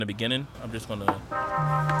the beginning. I'm just gonna.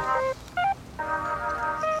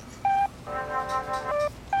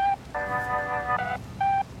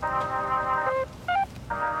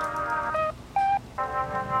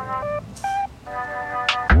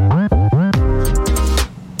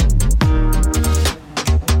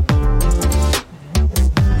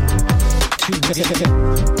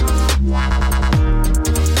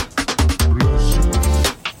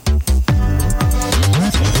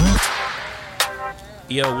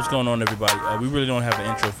 Yo, what's going on, everybody? We really don't have an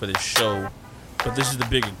intro for this show, but this is the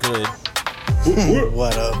bigger good.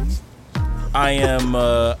 What up? I am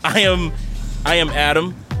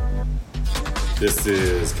Adam. This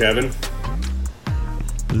is Kevin.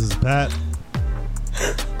 This is Pat.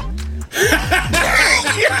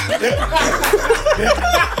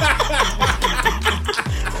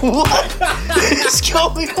 What is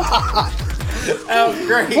going on? Oh,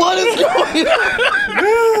 great. What is going on?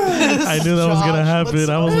 I knew that was going to happen.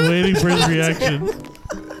 I was waiting for his reaction.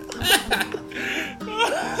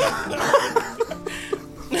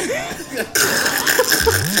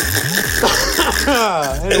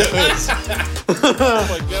 Anyways. Oh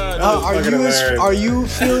my god! Are you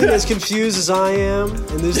feeling as confused as I am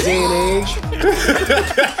in this day and age?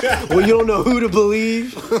 Well, you don't know who to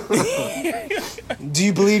believe. Do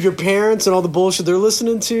you believe your parents and all the bullshit they're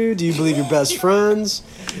listening to? Do you believe your best friends?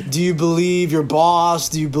 Do you believe your boss?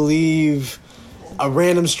 Do you believe a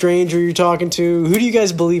random stranger you're talking to? Who do you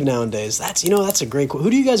guys believe nowadays? That's a great question.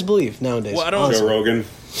 Who do you guys believe nowadays? Well, I don't. Joe Rogan.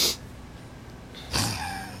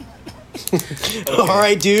 Okay. All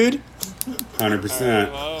right, dude.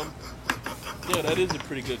 100%. Yeah, that is a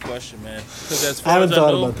pretty good question, man. Because as I far haven't as I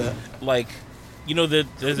thought know, about that. like,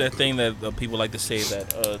 there's that thing that people like to say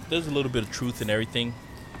that there's a little bit of truth in everything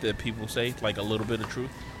that people say, like a little bit of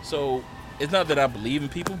truth. So it's not that I believe in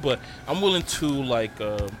people, but I'm willing to like,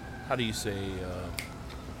 how do you say,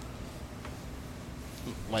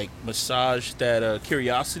 like massage that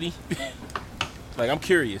curiosity. Like I'm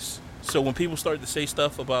curious. So when people start to say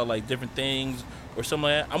stuff about like different things or something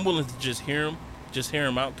like that, I'm willing to just hear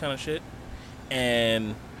them out, kind of shit.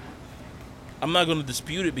 And I'm not going to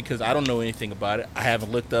dispute it because I don't know anything about it. I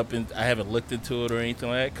haven't looked into it or anything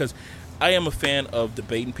like that. Because I am a fan of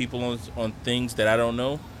debating people on things that I don't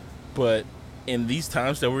know. But in these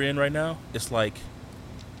times that we're in right now, it's like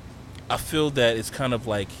I feel that it's kind of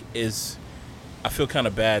like I feel kind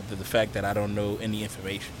of bad to the fact that I don't know any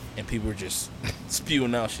information and people are just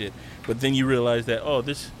spewing out shit. But then you realize that, oh,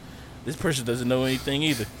 this person doesn't know anything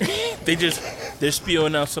either. They're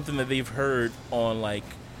spewing out something that they've heard on like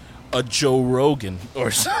a Joe Rogan or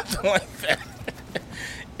something like that.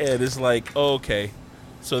 And it's like, oh, okay,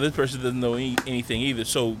 so this person doesn't know anything either.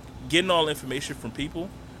 So getting all information from people,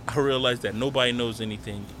 I realized that nobody knows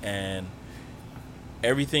anything, and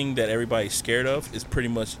everything that everybody's scared of is pretty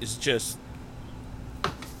much, it's just,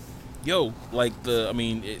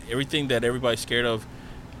 everything that everybody's scared of.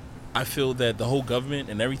 I feel that the whole government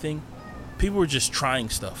and everything, people are just trying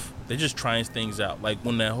stuff. They're just trying things out. Like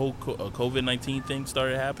when that whole COVID-19 thing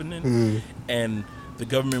started happening, and the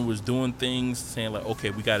government was doing things, saying like, okay,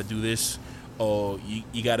 we got to do this. Oh,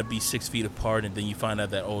 you got to be 6 feet apart, and then you find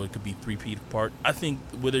out that, oh, it could be 3 feet apart. I think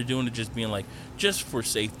what they're doing is just being like, just for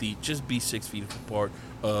safety, just be 6 feet apart.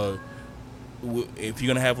 If you're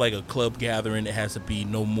gonna have like a club gathering, it has to be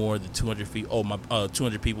no more than 200 feet.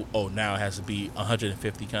 200 people. Oh, now it has to be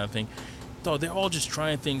 150 kind of thing. So they're all just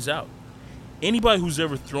trying things out. Anybody who's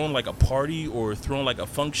ever thrown like a party or thrown like a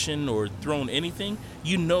function or thrown anything,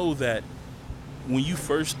 you know that when you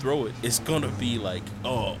first throw it, it's gonna be like,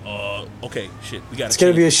 okay, shit, we got. It's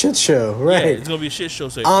gonna be a shit show, right? Yeah, it's gonna be a shit show.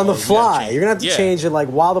 So, on the fly, you're gonna have to change it like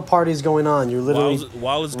while the party's going on. You're literally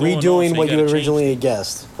while it's going redoing on, so what you originally had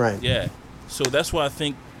guessed, right? Yeah. So that's what I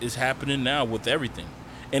think is happening now with everything.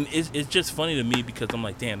 And it's just funny to me because I'm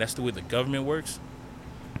like, damn, that's the way the government works.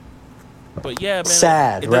 But yeah, man,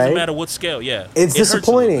 sad, it doesn't right? matter what scale, yeah. It's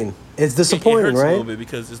disappointing. It's disappointing, it hurts right? a little bit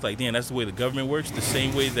because it's like, damn, that's the way the government works. The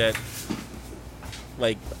same way that,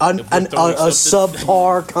 like, a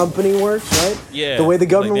subpar company works, right? Yeah. The way the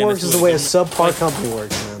government like, works is the way a subpar company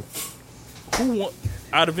works, man.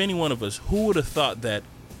 Out of any one of us, who would have thought that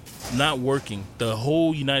not working, the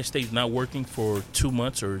whole United States not working for 2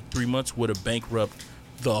 months or 3 months would have bankrupted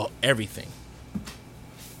everything?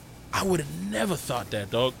 I would have never thought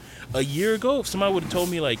that, dog. A year ago, if somebody would have told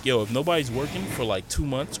me like, yo, if nobody's working for like 2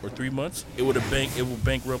 months or 3 months, it would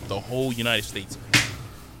bankrupt the whole United States.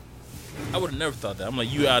 I would have never thought that. I'm like,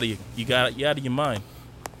 you out of your mind.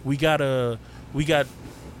 We got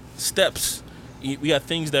steps. We got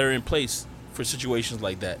things that are in place for situations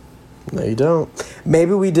like that. No, you don't.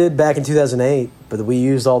 Maybe we did back in 2008, but we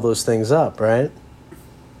used all those things up, right?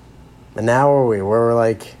 And now where are we? Where we're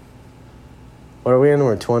like, what are we in?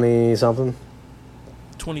 We're 20 something.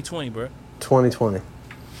 2020, bro. 2020.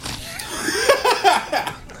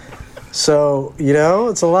 So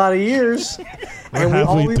it's a lot of years. We're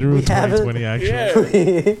halfway through 2020,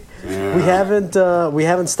 actually. We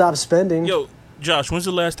haven't stopped spending. Yo, Josh, when's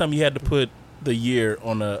the last time you had to put the year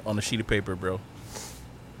on a sheet of paper, bro?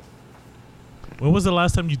 When was the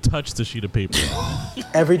last time you touched a sheet of paper?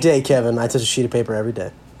 Every day, Kevin. I touch a sheet of paper every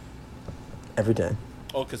day. Every day.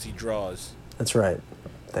 Oh, because he draws. That's right.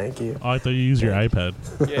 Thank you. Oh, I thought you used your iPad.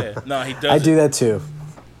 Yeah, no, he does. I do that too.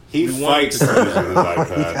 He fights using his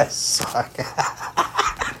iPad. I suck.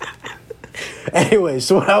 Anyway,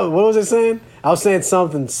 so what was I saying? I was saying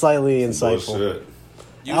something slightly insightful. Bullshit.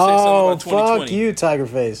 You say something about 2020. Fuck you, Tiger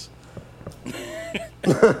Face. You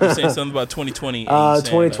saying something about 2020.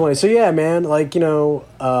 2020. So yeah, man, like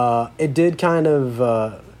it did kind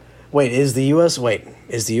of. Is the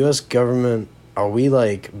U.S. government? Are we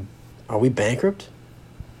bankrupt?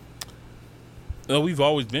 No, we've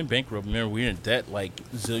always been bankrupt. Remember, we're in debt like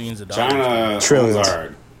zillions of dollars. China Trillions.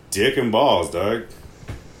 are dick and balls, dog.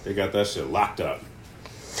 They got that shit locked up.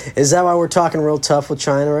 Is that why we're talking real tough with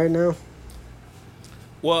China right now?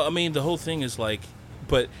 Well, I mean, the whole thing is like,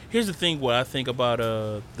 but here's the thing: what I think about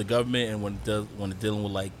the government and when it's dealing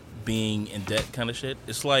with like being in debt kind of shit,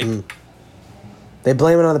 it's like They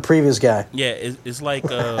blame it on the previous guy. yeah, it's like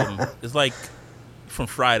it's like from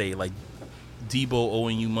Friday, like Debo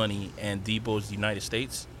owing you money and Debo's the United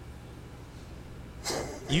States.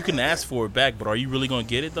 You can ask for it back, but are you really going to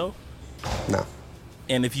get it though? No.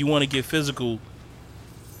 And if you want to get physical,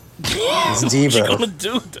 It's what you Debo. gonna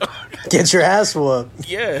do, dog? Get your ass whooped.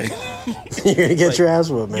 Yeah. You're gonna get Like, your ass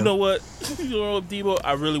whooped, man. You know what? You know what, Debo?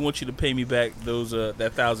 I really want you to pay me back those that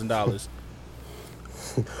 $1,000.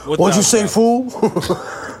 What'd you say, fool?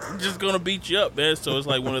 I'm just gonna beat you up, man. So it's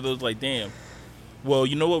like one of those, like, damn. Well,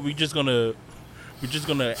 you know what? We're just gonna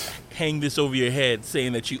hang this over your head,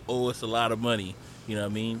 saying that you owe us a lot of money. You know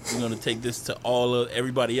what I mean? We're gonna take this to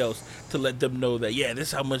everybody else to let them know that this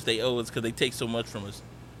is how much they owe us because they take so much from us,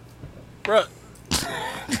 bruh.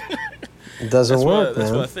 It doesn't work, That's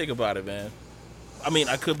man. what I think about it, man. I mean,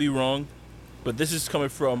 I could be wrong, but this is coming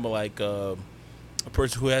from like a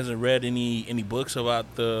person who hasn't read any books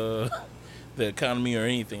about the economy or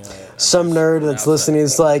anything. Some nerd that's listening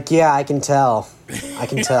is like, yeah, I can tell. I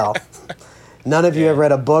can tell. None of you have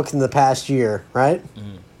read a book in the past year, right?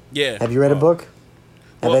 Yeah. Have you read a book?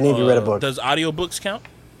 Have any of you read a book? Does audiobooks count?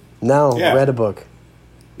 No, Yeah. read a book.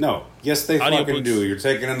 No. Yes, they Audiobooks. fucking do. You're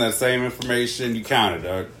taking in that same information. You count it,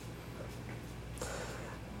 dog.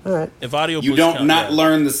 All right. If audiobooks You don't count, not yeah.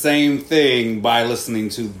 learn the same thing by listening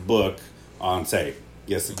to the book on tape.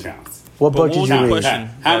 Yes, it counts. What But book what did was you the read? question?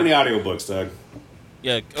 How many audiobooks, Doug?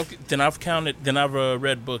 Yeah. Okay. Then I've counted. Then I've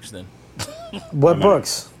read books. Then. What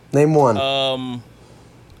books? Name one. Well, I'm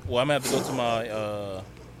gonna have to go to my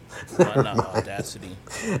not Audacity.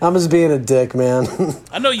 I'm just being a dick, man.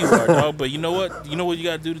 I know you are, dog. But you know what? You know what you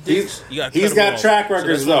gotta do to dicks? You gotta. He's cut 'em got off. track So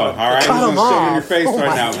records, that's though. what All right, he's Cut 'em gonna shove it in your off. face Oh right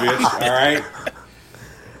my now, bitch. All right.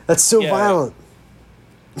 That's so Yeah. violent.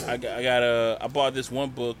 I bought this one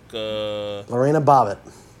book. Lorena Bobbitt.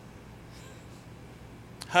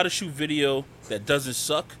 How to shoot video that doesn't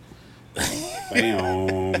suck.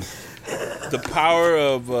 Bam. The power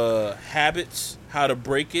of habits. How to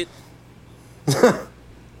break it.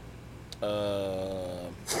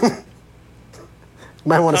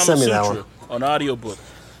 Might want to Kama send me that Sutra one. on audiobook.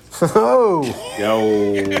 Oh,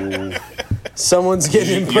 Yo. someone's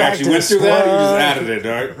getting in You actually went practice. through that? You just What? added it,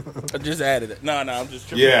 dog. I just added it. No, I'm just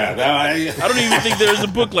tripping. Yeah. I don't even think there's a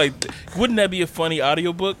book like. Wouldn't that be a funny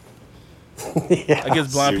audiobook? Yeah. I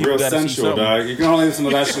guess blind You're people real gotta see sensual, something. dog. You can only listen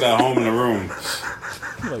to that shit at home in the room.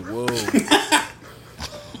 I'm like, whoa.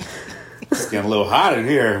 It's getting a little hot in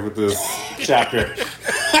here with this chapter.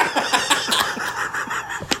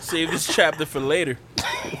 Save this chapter for later.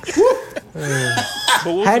 But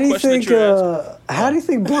what was How the do you question that think? you were asking? How do you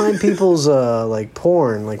think blind people's like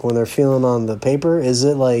porn, like when they're feeling on the paper, is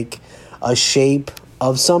it like a shape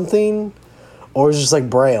of something, or is it just like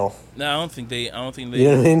braille? No, I don't think they. You know what I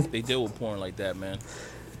mean? They deal with porn like that, man.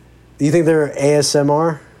 Do you think they're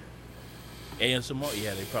ASMR? ASMR,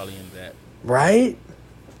 yeah, they probably into that. Right?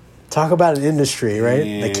 Talk about an industry,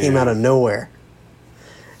 right? That came out of nowhere,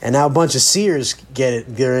 and now a bunch of seers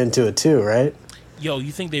they're into it too, right? Yo,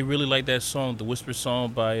 you think they really like that song, the Whisper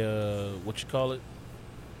song by what you call it?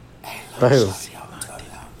 By who?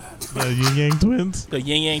 The Yin Yang Twins. The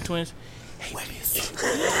Yin Yang Twins.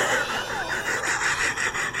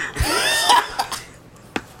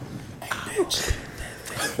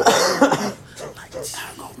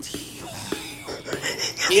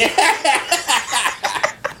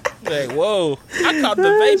 Like, whoa! I caught the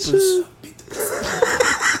vapors.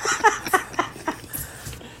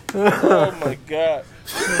 Oh my god!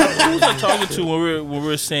 Who was I talking to when we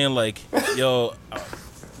were saying like, yo,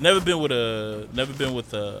 never been with a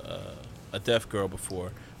deaf girl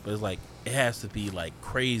before, but it's like it has to be like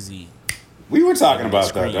crazy. We were talking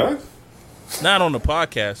about that, Doug. Not on the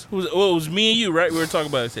podcast. It was me and you, right? We were talking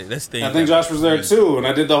about it. That's thing. I think Josh was there too, and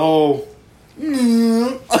I did the whole.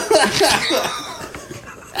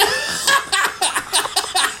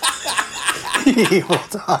 He will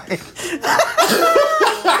die.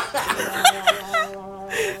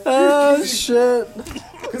 Oh shit!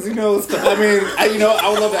 Because I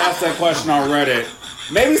would love to ask that question on Reddit.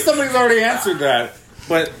 Maybe somebody's already answered that,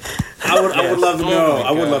 but I would love to know.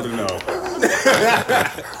 I would love to know.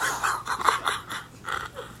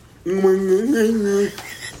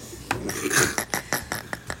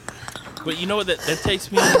 But you know what? That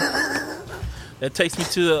takes me. That takes me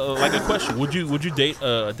to like a question. Would you date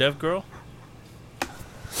a deaf girl?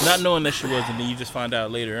 Not knowing that she was, and then you just find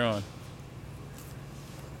out later on.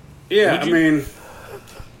 Yeah, I mean,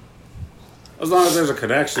 as long as there's a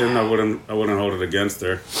connection, I wouldn't hold it against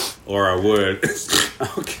her, or I would.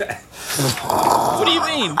 Okay. What do you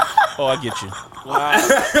mean? Oh, I get you.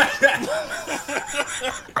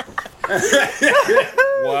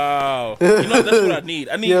 Wow. You know, that's what I need.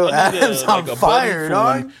 I need Adam's like on a fire,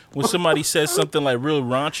 button dog. when somebody says something like real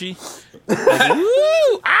raunchy. Like,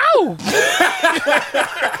 woo! Ow!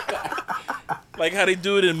 Like how they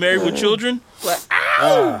do it in Married with Children. Like,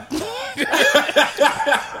 ow!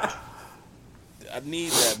 I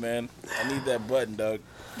need that, man. I need that button, dog.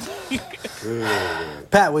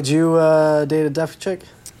 Pat, would you date a deaf chick?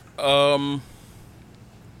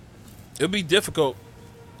 It'd be difficult.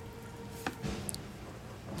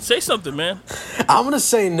 Say something, man. I'm gonna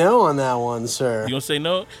say no on that one, sir. You gonna say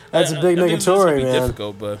no? That's a big I think it's gonna negatory, be man.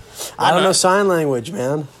 difficult, but I don't know sign language,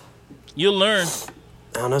 man. You'll learn.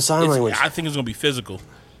 I don't know sign language. I think it's gonna be physical.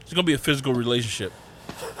 It's gonna be a physical relationship.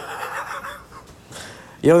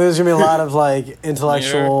 You know, there's gonna be a lot of like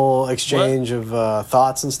intellectual exchange of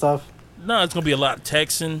thoughts and stuff. No, it's gonna be a lot of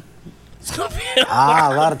texting. It's gonna be a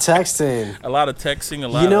lot of texting. A lot of texting. A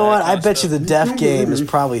lot. You know of what? that I kind of bet you stuff. the deaf game is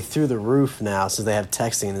probably through the roof now since they have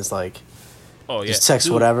texting. It's like Oh yeah. just text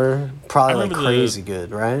Dude, whatever. Probably I like remember crazy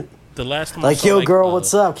good, right? The last time I Like, saw, yo, girl,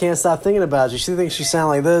 what's up? Can't stop thinking about you. She thinks she sound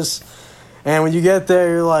like this, and when you get there,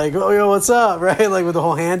 you're like, oh, yo, what's up, right? Like with the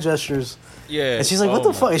whole hand gestures. Yeah. And she's like, what Oh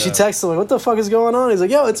the fuck? my And she God. texts him like, what the fuck is going on? He's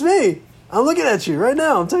like, yo, it's me. I'm looking at you right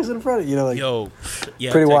now. I'm texting in front of you. You know, like, Yo,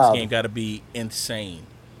 yeah, pretty text wild. game got to be insane.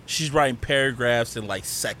 She's writing paragraphs in like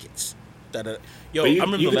seconds. Yo, I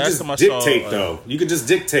remember you the could last just time I saw. dictate though. You could just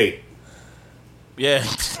dictate. Yeah.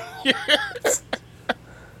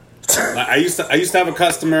 I used to have a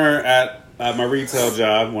customer at my retail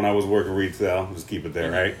job when I was working retail. Just keep it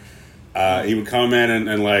there, right? He would come in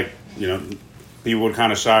and like, you know, people would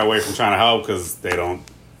kind of shy away from trying to help because they don't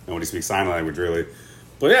nobody speaks sign language really.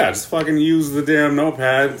 But yeah, just fucking use the damn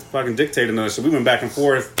notepad, fucking dictate another shit. We went back and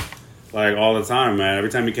forth like all the time, man. Every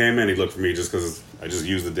time he came in, he'd look for me just because I just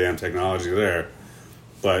used the damn technology there.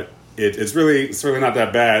 But it's really not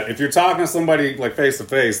that bad. If you're talking to somebody like face to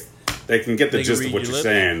face, they can get the They can gist of read what your you're lips.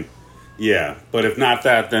 saying. Yeah, but if not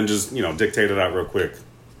that, then just dictate it out real quick,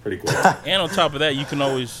 pretty quick. And on top of that, you can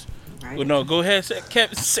always. Well, no, go ahead,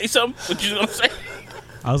 say something. What you gonna say?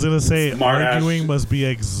 I was gonna say Smart ass. arguing must be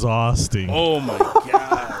exhausting. Oh my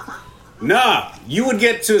God. Nah, you would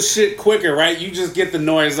get to shit quicker, right? You just get the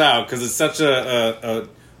noise out because it's such a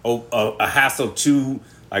hassle to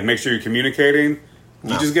like make sure you're communicating.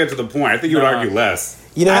 You just get to the point. I think you would argue less.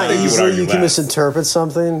 you know I how think would easily argue you can less. misinterpret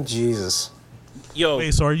something? Jesus. Yo,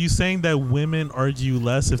 Wait, so are you saying that women argue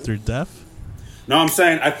less if they're deaf? No, I'm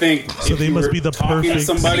saying I think So if they you must were be the talking to perfect-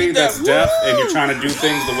 somebody See that's that? deaf and you're trying to do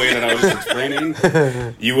things the way that I was just explaining,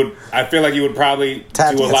 I feel like you would probably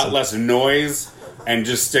Tap do a lot dancing. less noise and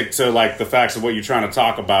just stick to like the facts of what you're trying to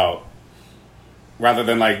talk about, rather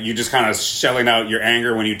than like you just kind of shelling out your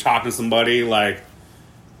anger when you talk to somebody. Like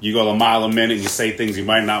you go a mile a minute and you say things you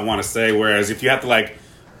might not want to say. Whereas if you have to like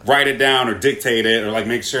write it down or dictate it or like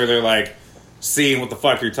make sure they're like seeing what the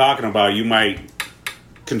fuck you're talking about, you might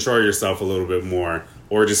control yourself a little bit more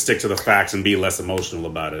or just stick to the facts and be less emotional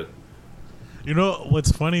about it. You know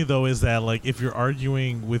what's funny though is that like if you're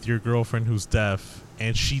arguing with your girlfriend who's deaf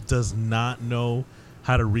and she does not know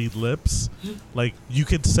how to read lips, like you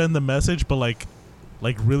could send the message, but like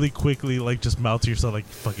really quickly, like just mouth to yourself like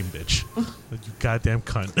fucking bitch, like you goddamn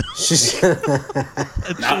cunt.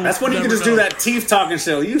 Now, that's when you can just do that teeth talking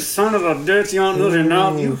shit. You son of a bitch, you don't lose your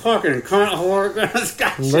mouth, you fucking cunt whore.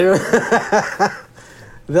 Got shit.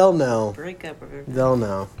 They'll know. Break up. They'll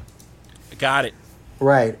know. Got it.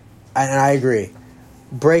 Right. And I agree.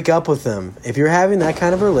 Break up with them. If you're having that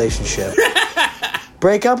kind of relationship,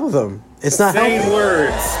 break up with them. It's not Sane healthy.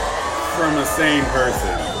 words from a sane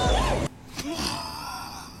person.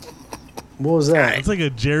 What was that? It's like a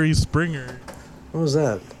Jerry Springer. What was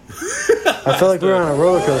that? I felt like we were on a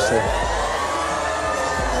roller coaster.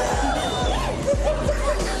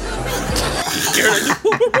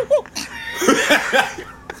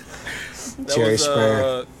 Jerry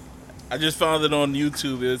Springer. I just found it on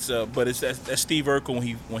YouTube. It's that's Steve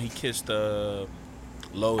Urkel when he kissed Lois.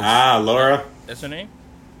 Laura. That's her name.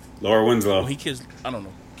 Laura Winslow. When he kissed, I don't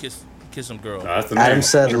know, kiss some girl. That's the Adam name.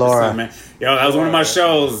 said 100%, Laura. Man. Yo, that was one of my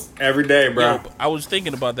shows every day, bro. Yo, I was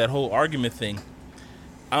thinking about that whole argument thing.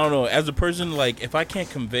 I don't know. As a person, like, if I can't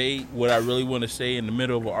convey what I really want to say in the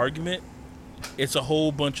middle of an argument, it's a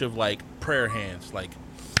whole bunch of like prayer hands, like.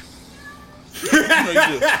 You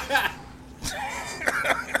do.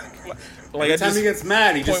 Like Every time he gets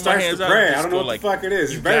mad, he just point my starts hands to out pray. and I just don't know go what the fuck it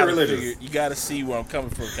is. He's very gotta religious. You got to see where I'm coming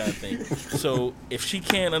from, kind of thing. So if she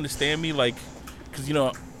can't understand me, like, because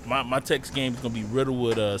my text game is gonna be riddled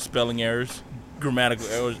with spelling errors, grammatical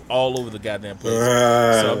errors all over the goddamn place.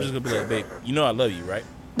 So I'm just gonna be like, babe, you know I love you, right?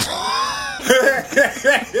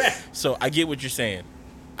 So I get what you're saying.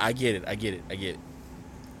 I get it.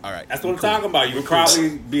 All right. That's what I'm talking about. You would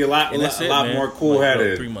probably be a lot man. more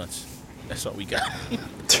cool-headed. 3 months. That's all we got.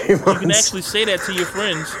 3 months. You can actually say that to your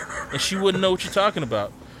friends, and she wouldn't know what you're talking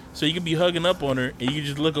about. So you can be hugging up on her, and you can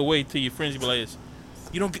just look away to your friends. You be like,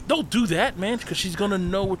 "You don't do that, man," because she's gonna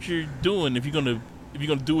know what you're doing. If you're gonna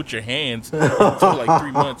do it with your hands for like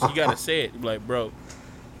 3 months, you gotta say it. You be like, "Bro,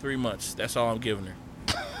 3 months. That's all I'm giving her."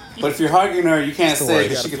 But if you're hugging her, you can't say it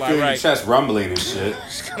because gotta she can fly feel your right. chest rumbling and shit.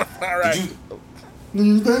 All right.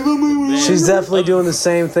 She's definitely doing the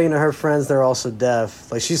same thing to her friends. They're also deaf.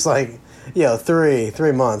 Like she's like, yo,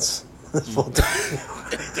 3 months. That's full time.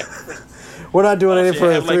 We're not doing anything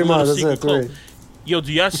for 3 months. That's it. 3. Yo,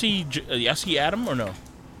 do y'all see Adam or no?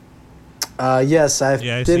 Yes, I see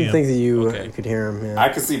didn't him. think that you Okay. could hear him. Yeah. I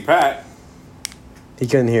can see Pat. He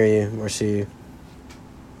couldn't hear you or see you.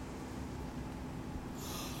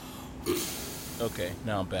 Okay,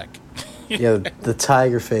 now I'm back. Yeah, the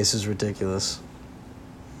tiger face is ridiculous.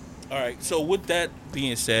 All right. So with that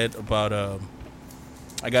being said, about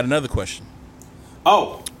I got another question.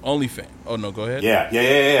 Oh, OnlyFans. Oh no, go ahead. yeah.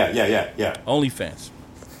 OnlyFans.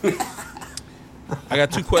 I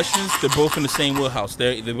got 2 questions. They're both in the same wheelhouse.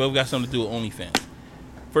 They both got something to do with OnlyFans.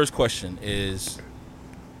 First question is: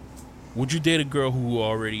 would you date a girl who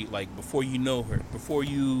already, like, before you know her, before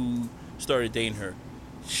you started dating her,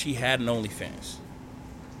 she had an OnlyFans?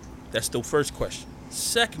 That's the first question.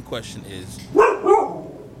 Second question is: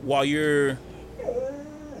 while you're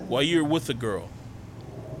with a girl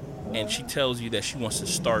and she tells you that she wants to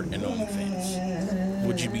start an OnlyFans,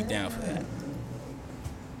 would you be down for that?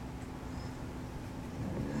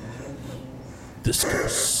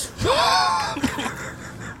 Discuss.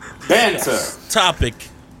 Banter. Topic.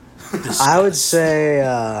 Discuss. I would say,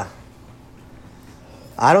 I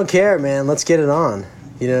don't care, man. Let's get it on.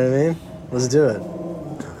 You know what I mean? Let's do it.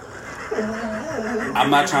 I'm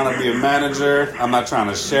not trying to be a manager. I'm not trying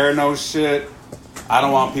to share no shit. I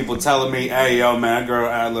don't want people telling me, "Hey, yo, man, that girl,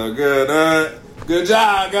 I look good. Good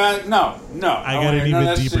job, guys." No. I got an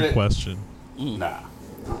even deeper question. Nah.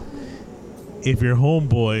 If your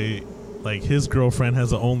homeboy, like his girlfriend,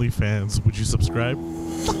 has an OnlyFans, would you subscribe?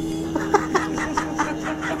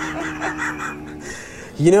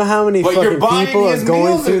 You know how many But you're fucking buying people are his going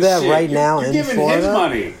meals through and that shit. right now You're in giving Florida? his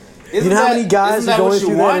money. You know how many guys are going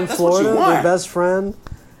through that in That's what you Florida? want. Their best friend,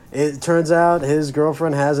 it turns out his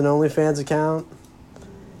girlfriend has an OnlyFans account,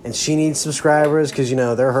 and she needs subscribers because,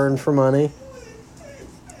 they're hurting for money.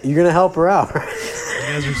 You're going to help her out, right?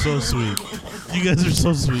 You guys are so sweet. You guys are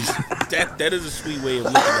so sweet. That is a sweet way of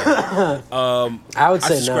looking at it. I would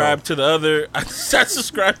say I subscribe no. to the other. I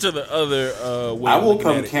subscribe to the other way. I of will looking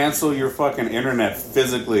come at it. cancel your fucking internet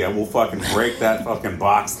physically. I will fucking break that fucking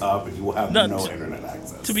box up, and you will have no internet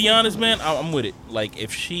access. To be honest, man, I'm with it. Like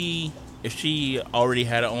if she already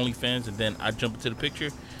had an OnlyFans and then I jump into the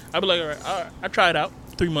picture, I'd be like, all right, I try it out.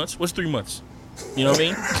 3 months. What's 3 months? You know what I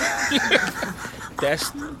mean?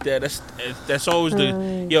 That's always the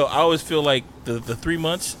I always feel like the 3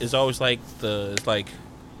 months is always like the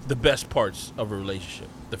best parts of a relationship.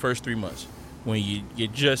 The first 3 months when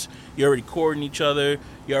you're already courting each other.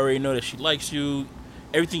 You already know that she likes you.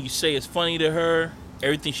 Everything you say is funny to her.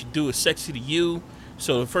 Everything she do is sexy to you.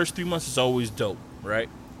 So the first 3 months is always dope, right?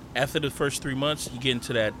 After the first 3 months, you get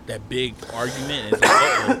into that big argument. And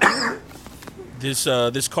it's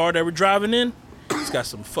like, this car that we're driving in, it's got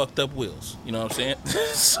some fucked up wheels. You know what I'm saying?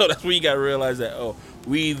 So that's where you gotta realize that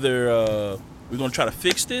we either we're gonna try to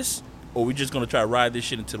fix this or we're just gonna try to ride this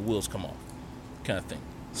shit until the wheels come off, kind of thing.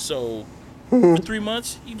 So for 3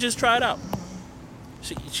 months, you just try it out.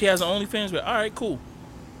 She has an OnlyFans, but all right, cool,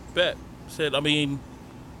 bet. Said,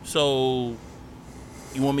 so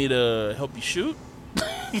you want me to help you shoot?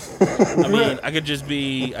 I could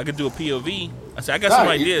do a POV. I said, I got some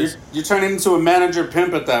ideas. You're turning into a manager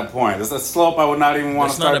pimp at that point. It's a slope I would not even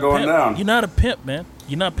want to start going down. You're not a pimp, man.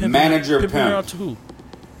 You're not pimping. Pimping her out to who?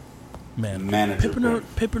 Man,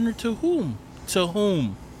 pimping her to whom? To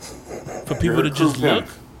whom? For people to just look?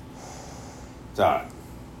 Dog.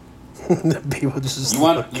 People just you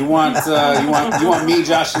want me,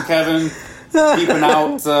 Josh, and Kevin peeping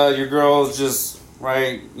out your girls just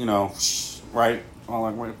right, right, all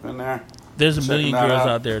like right in there. There's a million girls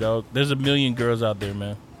out there, dog. There's a million girls out there,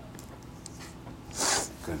 man.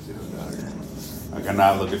 Couldn't do that. I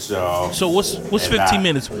cannot look at y'all. So what's 15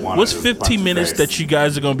 minutes? What's 15 minutes that you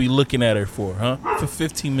guys are gonna be looking at her for, huh? For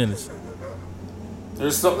 15 minutes.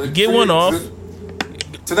 There's something. Get one off.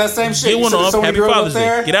 To that same shit. Get one off. Happy Father's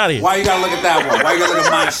Day. Get out of here. Why you gotta look at that one? Why you gotta look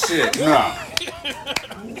at my shit? No.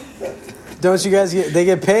 Don't you guys they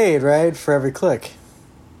get paid, right, for every click?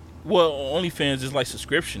 Well, OnlyFans is like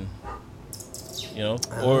subscription.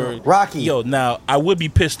 Or Rocky. Yo, now I would be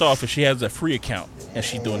pissed off if she has a free account and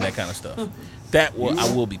she's doing that kind of stuff. I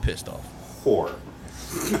will be pissed off. Whore.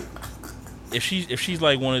 If she's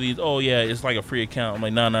like one of these, oh yeah, it's like a free account. I'm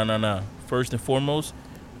like, nah. First and foremost,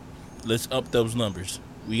 let's up those numbers.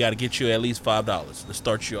 We got to get you at least $5. Let's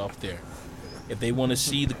start you off there. If they want to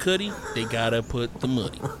see the cootie, they gotta put the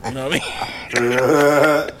money. You know what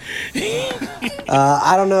I mean?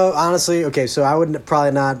 I don't know, honestly. Okay, so I would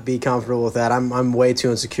probably not be comfortable with that. I'm way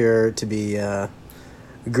too insecure to be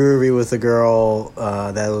groovy with a girl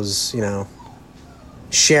that was,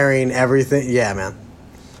 sharing everything. Yeah, man.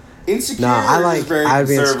 Insecure is very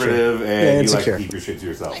conservative, and you like to keep your shit to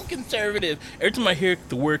yourself. I'm conservative. Every time I hear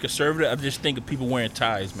the word conservative, I just think of people wearing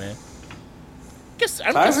ties, man.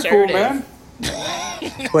 I'm ties are cool, man.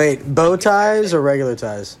 Wait, bow ties or regular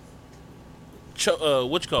ties?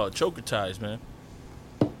 What you call it? Choker ties, man.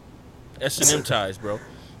 S&M ties, bro.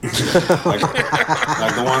 like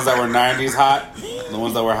the ones that were 90s hot? The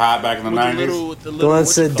ones that were hot back in the 90s? The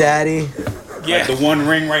ones that daddy? Yeah. Like the one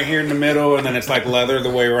ring right here in the middle, and then it's like leather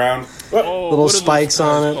the way around. Little spikes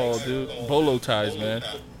on it. Called, dude? Bolo ties, man.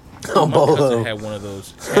 Oh, my Bolo. cousin had one of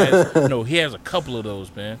those. He has a couple of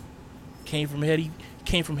those, man. Came from Haiti.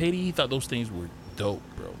 He thought those things were dope,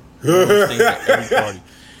 bro. Those things at every party.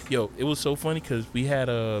 Yo, it was so funny because we had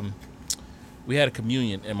a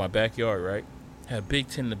communion in my backyard, right? Had a big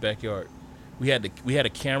tent in the backyard. We had a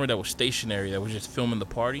camera that was stationary that was just filming the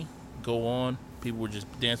party go on. People were just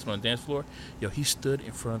dancing on the dance floor. Yo, he stood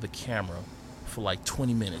in front of the camera for like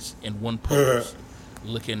 20 minutes in one pose,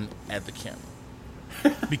 looking at the camera.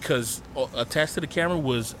 Because attached to the camera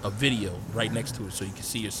was a video right next to it, so you could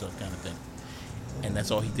see yourself, kind of thing. And that's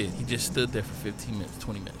all he did. He just stood there for 15 minutes,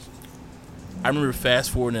 20 minutes. I remember fast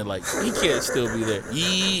forwarding it like, he can't still be there.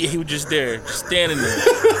 He was just there, just standing there.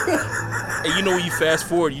 And when you fast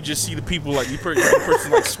forward, you just see the people, like, the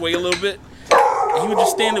person like sway a little bit. And he would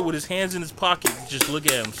just stand there with his hands in his pocket, just look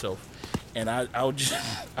at himself. And I would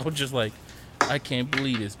just like, I can't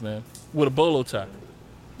believe this, man. With a bolo tie.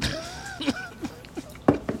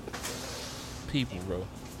 People, bro.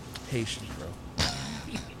 Haitians, bro.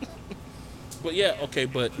 But yeah, okay,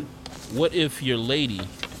 but what if your lady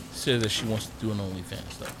says that she wants to do an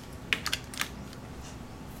OnlyFans stuff?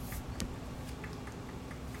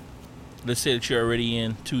 Let's say that you're already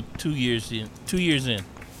in two years in.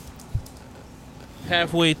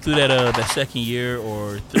 Halfway through that second year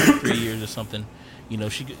or 3 years or something,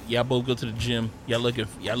 y'all both go to the gym, y'all looking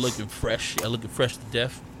fresh to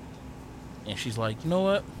death, and she's like, you know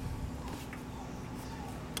what?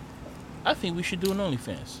 I think we should do an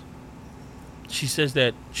OnlyFans. She says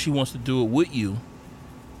that she wants to do it with you.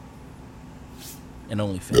 An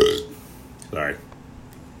OnlyFans. Sorry.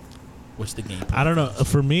 What's the game? I don't know.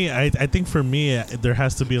 For me, I think for me, there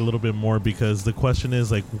has to be a little bit more because the question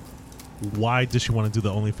is like, why does she want to do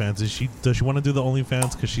the OnlyFans? Does she want to do the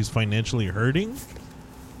OnlyFans because she's financially hurting,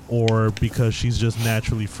 or because she's just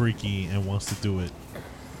naturally freaky and wants to do it?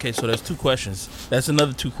 Okay, so there's two questions. That's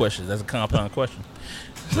another two questions. That's a compound question.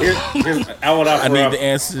 I need the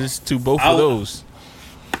answers to both of those.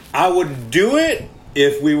 I would do it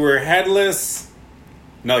if we were headless,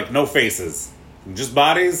 no faces, just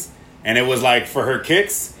bodies, and it was like for her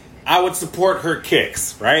kicks. I would support her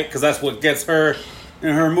kicks, right? Because that's what gets her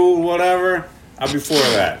in her mood, whatever. I'd be for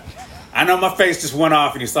that. I know my face just went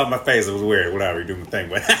off and you saw my face. It was weird. Whatever, you do my thing,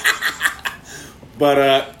 but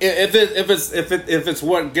if it's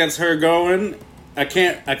what gets her going, I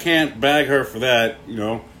can't bag her for that. You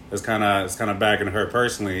know, it's kind of bagging her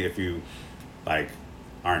personally if you like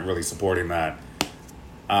aren't really supporting that.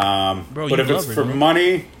 Bro, but if it's for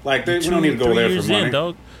money, like we don't need to go there for money.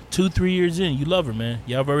 Dog. 2-3 years in, you love her, man.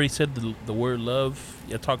 Y'all have already said the word love.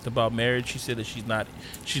 Y'all talked about marriage. She said that she's not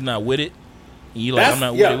with it. And you like, I'm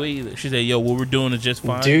not with it either. She said, yo, what we're doing is just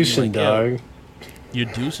fine. Deucing, like, dog. You're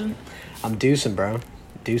deucing? I'm deucing, bro.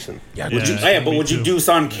 Deucing. Yeah, would you deuce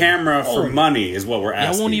on camera for money is what we're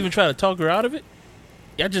asking. Y'all won't even try to talk her out of it?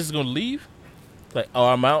 Y'all just gonna leave? Like, oh,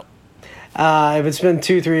 I'm out? If it's been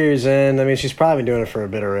 2-3 years in, I mean, she's probably been doing it for a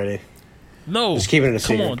bit already. No, just keeping it a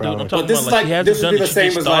secret. Come on, probably. dude. I'm talking But this about is like this would be the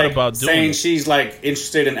same as like saying it. she's like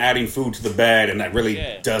interested in adding food to the bed, and that really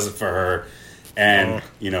does it for her. And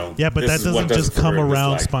you know, yeah, but that doesn't just come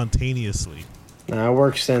around like spontaneously. No, it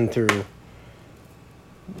works in through.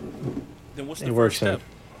 Then what's the first step?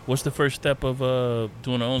 What's the first step of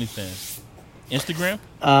doing an OnlyFans? Instagram?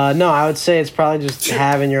 No, I would say it's probably just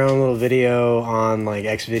having your own little video on like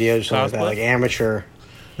X videos or something like that, like amateur.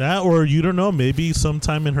 That, or you don't know, maybe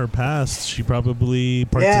sometime in her past she probably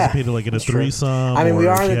participated like in a threesome. I mean, we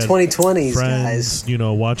are in the 2020s, friends, guys. You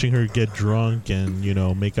know, watching her get drunk and you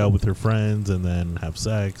know make out with her friends and then have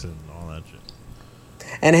sex and all that shit.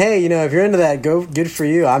 And hey, you know, if you're into that, good for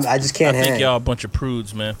you. I just can't hang. I think y'all a bunch of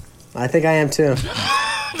prudes, man. I think I am too.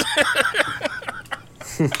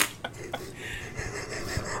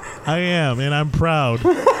 I am, and I'm proud.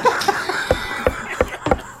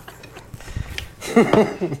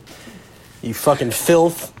 You fucking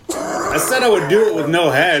filth. I said I would do it with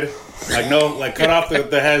no head, like cut off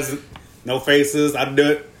the heads, no faces. I'd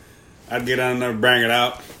do it. I'd get on there, and bang it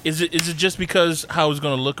out. Is it just because how it's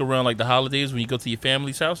gonna look around like the holidays when you go to your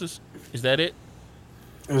family's houses? Is that it?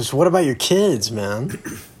 What about your kids, man?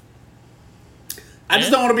 I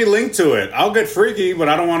just don't want to be linked to it. I'll get freaky, but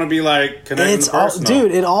I don't want to be like connected to personal.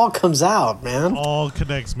 Dude, it all comes out, man. All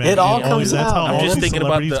connects, man. It all comes that's out. How I'm all just these thinking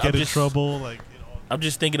about celebrities the. get in trouble. Like, I'm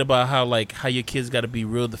just thinking about how your kids got to be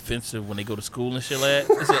real defensive when they go to school and shit like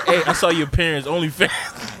that. They say, hey, I saw your parents' OnlyFans.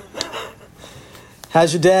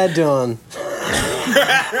 How's your dad doing?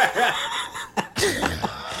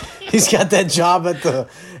 He's got that job at the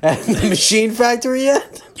machine factory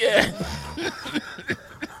yet? Yeah.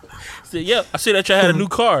 Say, yeah, I see that y'all had a new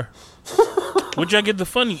car. Where'd y'all get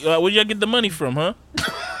the money from, huh?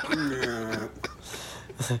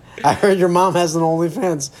 I heard your mom has an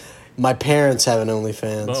OnlyFans. My parents have an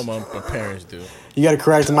OnlyFans. Oh, my parents do. You got to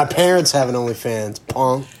correct them. My parents have an OnlyFans,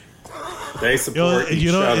 punk. They support each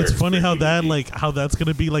you know, other. it's funny how that's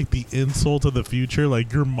gonna be like the insult of the future.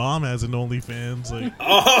 Like your mom has an OnlyFans. Like,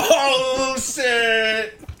 oh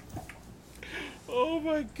shit! Oh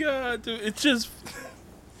my god, dude! It's just,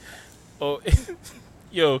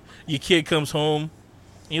 yo, your kid comes home,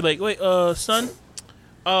 and you're like, wait, son,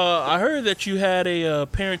 I heard that you had a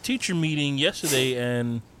parent-teacher meeting yesterday,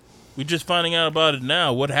 and we're just finding out about it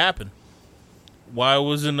now. What happened? Why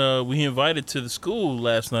wasn't we invited to the school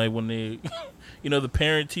last night when they, the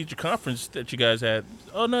parent-teacher conference that you guys had?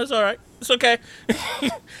 Oh, no, it's all right. It's okay.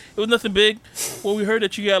 It was nothing big. Well, we heard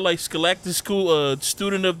that you got, like, Scholastic School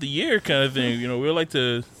Student of the Year kind of thing. You know, we'd like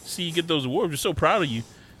to see you get those awards. We're so proud of you.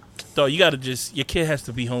 So you got to your kid has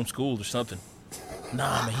to be homeschooled or something.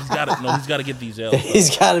 Nah, man, he's got to get these L's.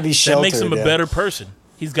 He's got to be sheltered. That makes him a better person.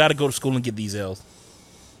 He's got to go to school and get these L's.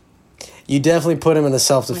 You definitely put him in a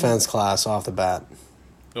self-defense class off the bat.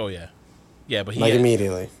 Oh, yeah. Yeah, but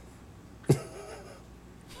immediately.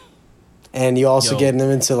 And you also getting him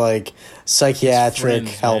into, like, psychiatric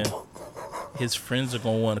help. Man. His friends are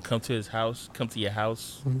going to want to come to your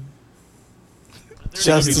house.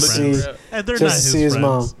 Just to see his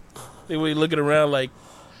mom. They were looking around like,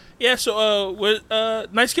 yeah, so,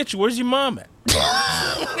 nice kitchen. Where's your mom at?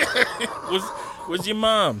 Where's your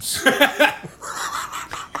mom's?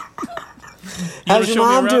 How's your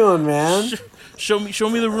mom doing, man? Show me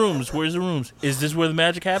the rooms. Where's the rooms? Is this where the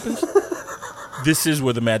magic happens? This is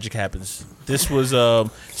where the magic happens. This was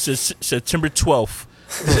September 12th.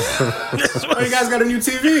 Oh, you guys got a new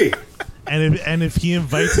TV. And if he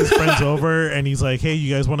invites his friends over and he's like, hey,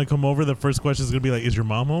 you guys want to come over? The first question is going to be like, is your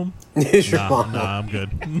mom home? Nah, I'm good.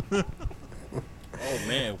 Oh,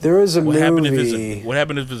 man. There was a movie. What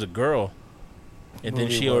happened if it's a girl? And then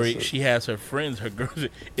she has her friends. Her girls.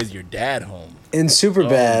 Is your dad home? In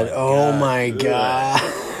Superbad. Oh my god.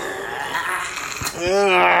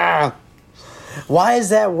 Why is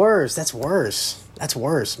that worse? That's worse. That's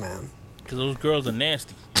worse, man. Because those girls are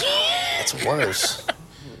nasty. That's worse.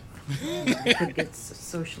 Who gets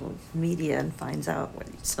social media and finds out what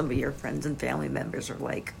some of your friends and family members are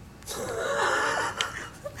like.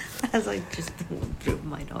 As I just drove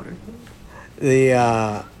my daughter. The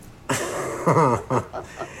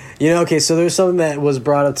okay, so there's something that was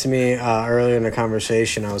brought up to me earlier in a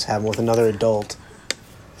conversation I was having with another adult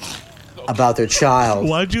about their child.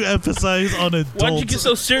 Why'd you emphasize on adult? Why'd you get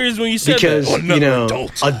so serious when you said Because,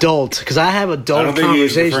 that? adult. Because I have I adult don't think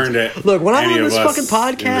he's referring conversations. to Look, when I'm any on of this us fucking in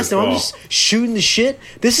podcast this and I'm call. just shooting the shit,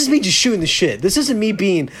 this is me just shooting the shit. This isn't me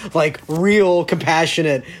being, like, real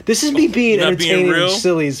compassionate. This is me being You're not being entertaining real? and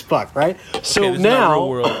silly as fuck, right? So Okay, this is not now, real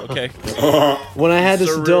world, okay? when I had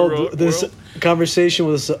this Surreal this world? conversation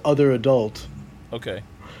with this other adult, Okay.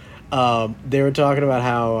 they were talking about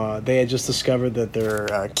how they had just discovered that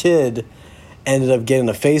their kid ended up getting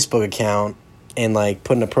a Facebook account and like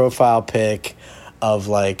putting a profile pic of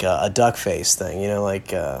like a duck face thing, like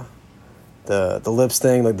the lips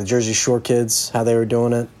thing, like the Jersey Shore kids, how they were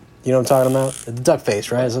doing it. You know what I'm talking about? The duck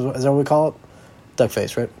face, right? Is that what we call it? Duck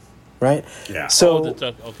face, right? Right? Yeah. So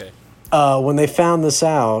Okay. when they found this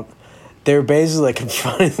out, they were basically like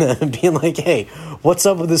confronting them and being like, "Hey, what's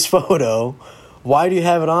up with this photo? Why do you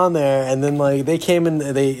have it on there?" And then like they came in,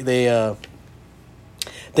 they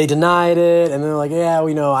denied it, and they're like, "Yeah,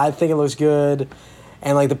 I think it looks good."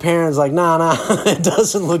 And like the parents like, nah, it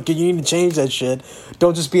doesn't look good. You need to change that shit.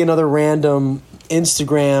 Don't just be another random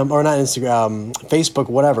Instagram or not Instagram, Facebook,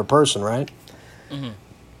 whatever person, right? Mm-hmm.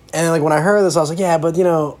 And like when I heard this, I was like, yeah, but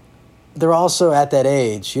they're also at that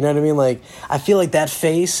age. You know what I mean? Like I feel like that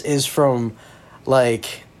face is from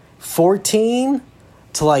like 14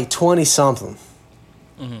 to like 20 something.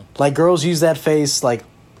 Mm-hmm. Like girls use that face like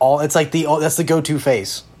it's like that's the go-to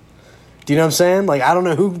face. Do you know what I'm saying? Like I don't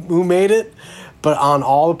know who made it, but on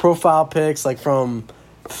all the profile pics, like from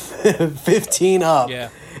 15 up,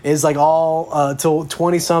 is like all till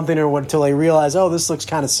 20 something or what, till they realize, oh, this looks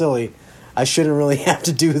kind of silly. I shouldn't really have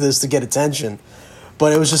to do this to get attention.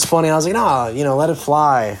 But it was just funny. I was like, nah, let it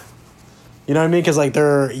fly. You know what I mean? Because like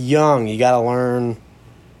they're young, you got to learn,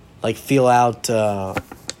 like feel out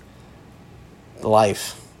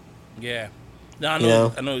life. Yeah. No, I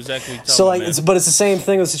know. I know exactly what you're so talking like, about. but it's the same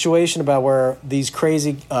thing. The situation about where these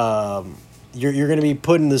crazy, you're going to be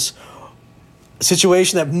put in this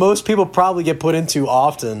situation that most people probably get put into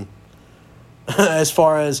often. As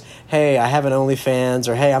far as, hey, I have an OnlyFans,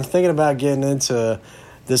 or hey, I'm thinking about getting into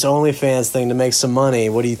this OnlyFans thing to make some money.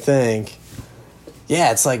 What do you think?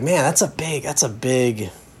 Yeah, it's like, man, that's a big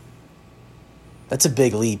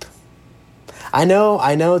leap. I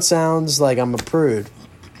know it sounds like I'm a prude.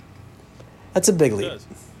 That's a big leap.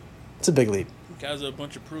 It's a big leap. Guys are a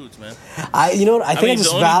bunch of prudes, man. I think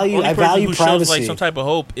I value who privacy. Shows like some type of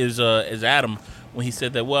hope is Adam when he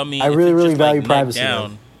said that. Well, I mean, I really value privacy.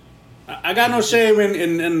 Down, I got no shame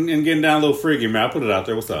in getting down a little freaky, man. I'll put it out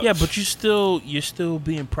there. What's up? yeah, but you're still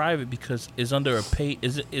being private because it's under a paid.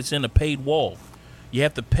 It's in a paid wall. You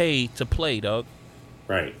have to pay to play, dog.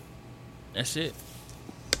 Right. That's it.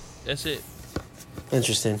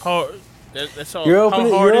 Interesting. Hard. That's all. You're How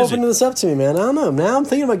opening hard is it? this up to me, man. I don't know. Now I'm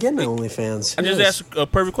thinking about getting an OnlyFans. I just asked a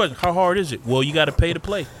perfect question. How hard is it? Well, you got to pay to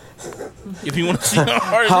play. If you want to see how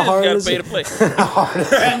hard it is, you got to pay to play. How hard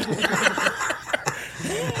is it?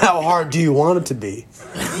 How hard do you want it to be?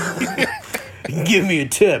 Give me a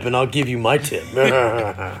tip, and I'll give you my tip.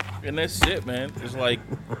 And that's it, man. It's like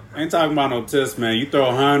I ain't talking about no tips, man. You throw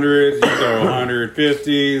 100s, you throw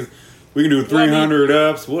 150s. We can do 300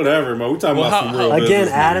 ups, whatever, man. We talking about some real Again, business,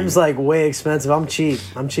 Adam's man. like way expensive. I'm cheap.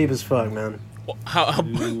 I'm cheap as fuck, man. how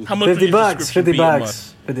much? $50 bucks. $50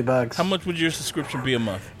 bucks. $50 bucks. How much would your subscription be a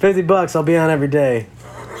month? $50 bucks. I'll be on every day.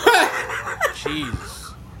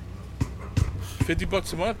 Jeez.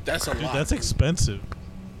 $50 a month? That's a lot. That's expensive.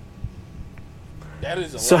 That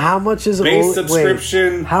is a So lot. how much is Base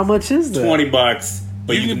subscription, Wait, how much is that? $20,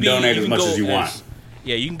 but you can donate as much go as you want.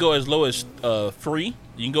 Yeah, you can go as low as free.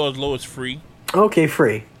 You can go as low as free. Okay,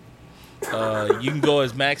 free. You can go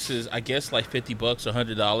as max as I guess like $50,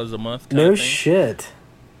 $100 a month. Kind No of thing. shit.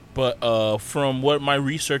 But from what my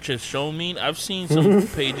research has shown me, I've seen some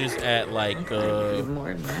pages at like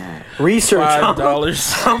More than that. Research.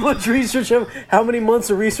 $5. How much research? How many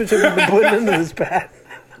months of research have you been putting into this, Pat?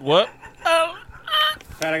 What?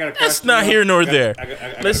 Pat, I got a That's question. not here nor there.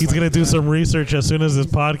 He's gonna do some research as soon as this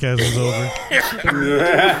podcast is over.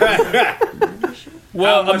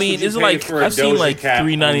 Well, How I much mean, would you it's pay like for a I've seen Doja like Cat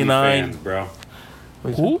 $3.99. OnlyFans, bro.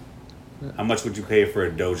 Who? How much would you pay for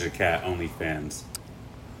a Doja Cat OnlyFans?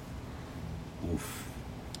 Oof.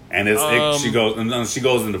 And she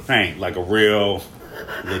goes into paint like a real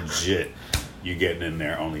legit. You getting in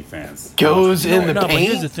there OnlyFans? Goes in the No, but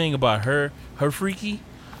here's the paint. thing about her freaky.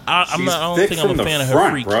 She's I don't thick think I'm from a the fan of her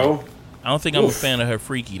front, freaky. bro. I don't think I'm a fan of her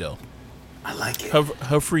freaky though. I like it.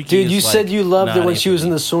 Her freaky. Dude, is you said like, you loved it nah, when she was in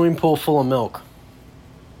ain't the swimming pool full of milk.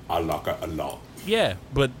 I like it a lot. for me. Yeah,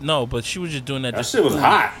 but she was just doing that. That just shit was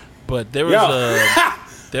hot. But there was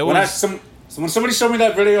there when was when somebody showed me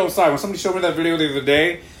that video, when somebody showed me that video the other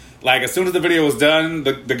day, like as soon as the video was done,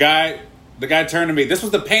 the guy turned to me. This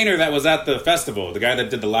was the painter that was at the festival, the guy that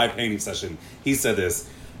did the live painting session. He said this.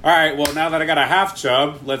 All right, well now that I got a half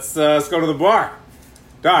chub, let's go to the bar.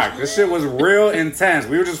 Dog, this shit was real intense.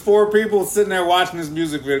 We were just 4 people sitting there watching this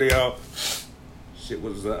music video. Shit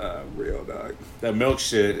was real, dog. That milk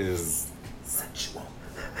shit is sensual.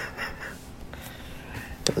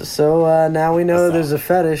 So now we know That's there's a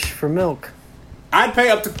fetish for milk. I'd pay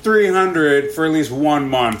up to $300 for at least 1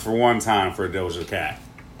 month for one time for a Doja Cat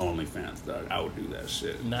OnlyFans, dog. I would do that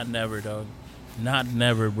shit. not never, dog. Not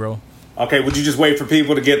never, bro. Okay, would you just wait for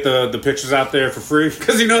people to get the pictures out there for free?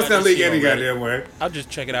 Because you know it's I not just leak see it any on Reddit. goddamn way. I'll just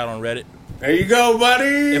check it out on Reddit. There you go, buddy.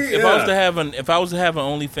 If I was to have an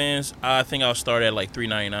OnlyFans, I think I'll start at like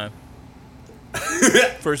 $3.99.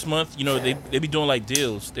 First month, you know, they be doing like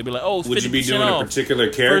deals. They be like, oh, it's 50% would you be doing off. a particular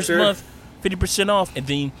First character? month, 50% off, and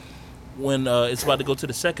then when it's about to go to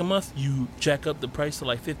the second month, you jack up the price to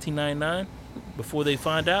like $15.99 before they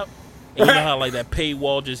find out. And you know how like that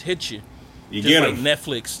paywall just hits you. You Just get like them.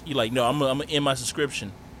 Netflix, you like, no, I'm gonna end my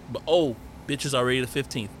subscription, but bitch is already the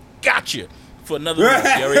 15th. Gotcha for another month.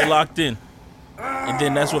 You already locked in, and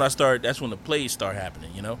then that's when that's when the plays start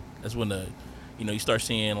happening. You know, that's when you start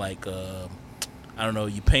seeing like, I don't know,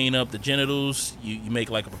 you paint up the genitals, you make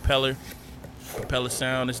like a propeller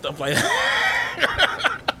sound and stuff like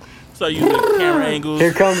that. Start using camera angles.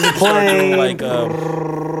 Here comes the Start doing, plane. like,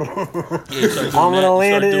 I'm gonna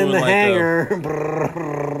land it in the hangar.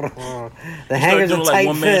 The hangar's doing a like tight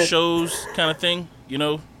one man fit. shows kind of thing, you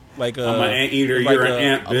know, like I'm an anteater, like you're an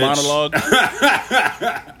ant, a bitch. monologue.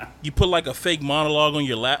 You put like a fake monologue on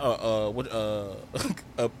your lap, a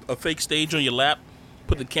fake stage on your lap.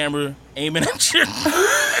 Put the camera aiming at your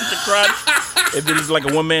crotch, and then it's like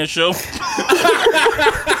a one man show.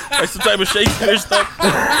 Like some type of Shakespeare stuff.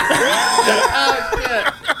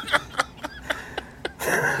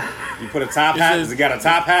 You put a top hat. Does he got a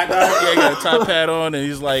top hat, dog? Yeah, he got a top hat on, and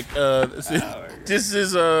he's like, "This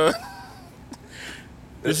is Abe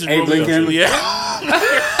Romeo and Lincoln. Juliet."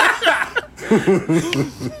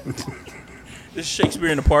 This is Shakespeare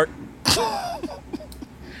in the Park.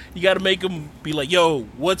 You got to make him be like, "Yo,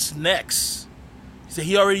 what's next?" He said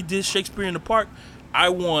he already did Shakespeare in the Park. I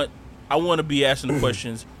want to be asking the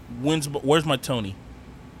questions. Where's my Tony?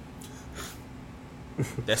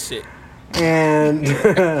 That's it. And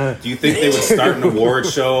Do you think they would start an award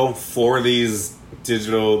show for these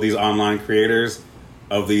online creators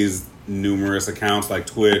of these numerous accounts like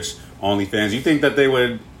Twitch, OnlyFans? You think that they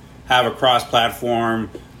would have a cross-platform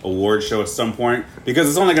award show at some point? Because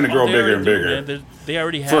it's only going to grow They bigger already and do, bigger. man. They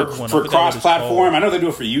already have For one. I forgot what it's cross-platform, called. I know they do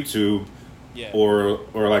it for YouTube. Yeah. Or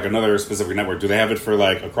like another specific network. Do they have it for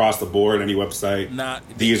like across the board, any website? Not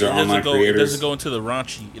These it are doesn't online go, creators. It doesn't go into the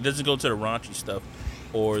raunchy. It doesn't go to the raunchy stuff,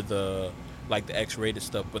 or the like the X-rated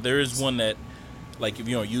stuff. But there is one that, like, if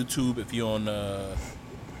you're on YouTube, if you're on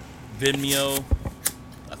Vimeo,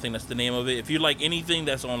 I think that's the name of it. If you like anything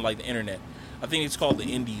that's on like the internet, I think it's called the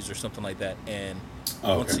Indies or something like that. And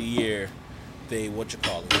once a year, they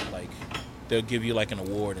like they'll give you like an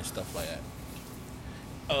award and stuff like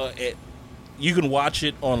that. You can watch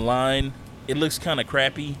it online. It looks kind of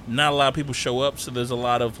crappy. Not a lot of people show up, so there's a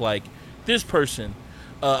lot of like, this person,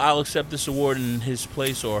 I'll accept this award in his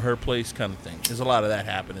place or her place kind of thing. There's a lot of that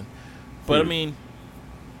happening. But I mean,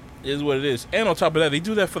 it is what it is. And on top of that, they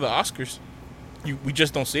do that for the Oscars. We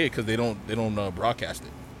just don't see it because they don't broadcast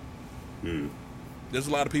it. There's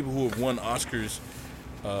a lot of people who have won Oscars,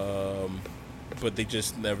 but they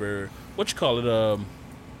just never,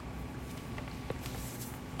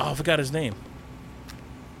 I forgot his name.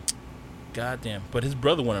 Goddamn. But his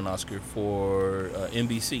brother won an Oscar for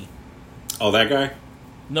NBC. Oh, that guy?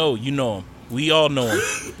 No, you know him. We all know him.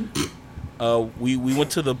 We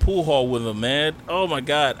went to the pool hall with him, man. Oh my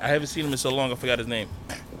God, I haven't seen him in so long. I forgot his name.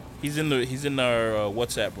 He's in our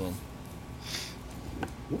WhatsApp room.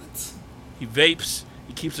 What? He vapes.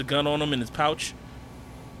 He keeps a gun on him in his pouch.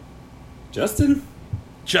 Justin?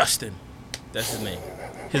 Justin, that's his name.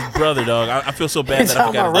 His brother, dog. I feel so bad that I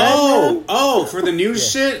forgot his name. Oh, for the news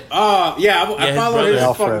shit? I his followed his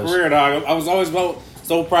brother. fucking career, dog. I was always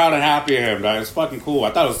so proud and happy of him, dog. It's fucking cool.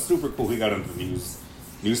 I thought it was super cool he got into the news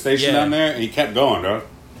station down there, and he kept going, dog.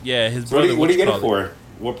 Yeah, his So what brother. did he get it for?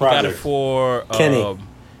 What project? Got it for Kenny.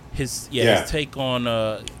 His take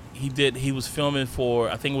on he was filming for,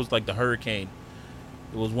 I think it was like the hurricane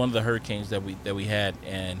It was one of the hurricanes that we had,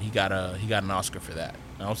 and he got an Oscar for that.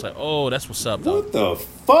 And I was like, oh, that's what's up, dog. What the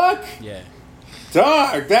fuck? Yeah.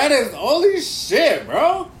 Dog, that is holy shit,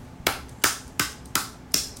 bro.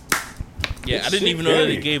 Yeah, This I didn't shit even know that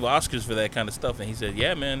dirty. he gave Oscars for that kind of stuff. And he said,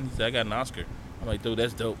 yeah, man, he said, I got an Oscar. I'm like, dude,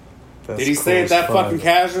 that's dope. That's Did he cool say it as that fuck. fucking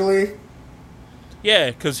casually? Yeah,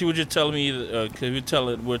 because he was just telling me, because he would tell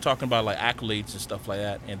it, we're talking about like accolades and stuff like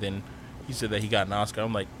that. And then he said that he got an Oscar.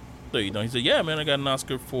 I'm like, dude, you know, he said, yeah, man, I got an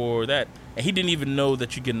Oscar for that. And he didn't even know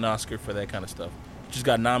that you get an Oscar for that kind of stuff. He just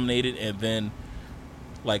got nominated, and then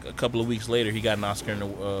like a couple of weeks later, he got an Oscar,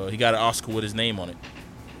 he got an Oscar with his name on it.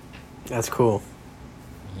 That's cool.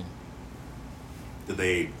 Did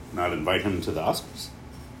they not invite him to the Oscars?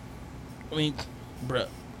 I mean, bruh,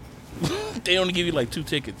 they only give you like 2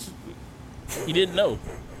 tickets. He didn't know.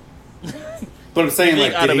 But I'm saying, You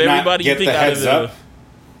like, think out did of he not everybody, you get think the out of heads the- up?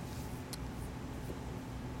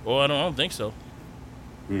 Well, I don't think so.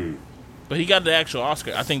 Hmm. But he got the actual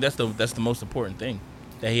Oscar. I think that's the most important thing,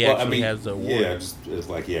 that he Well, actually has the award. yeah, just it's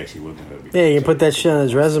like he actually went there. Yeah, you can put that shit on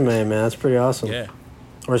his resume, man. That's pretty awesome. Yeah.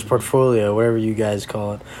 Or his portfolio, whatever you guys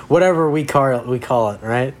call it. Whatever we call it,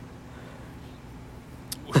 right?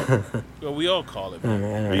 Well, we all call it. All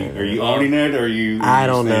Man. right, all Are right. you owning it, or are you? I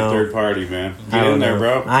don't staying know. Third party, man. I Get don't in there, know.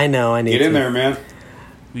 bro. I know. I need Get to. in there, man.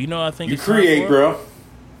 You know, I think You it's time create, for- bro.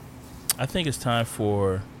 I think it's time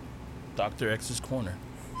for Dr. X's Corner.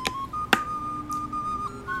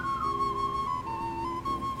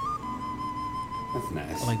 That's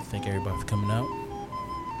nice. I'd like to thank everybody for coming out,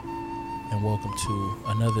 and welcome to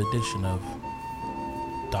another edition of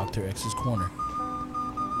Dr. X's Corner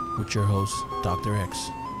with your host, Dr. X.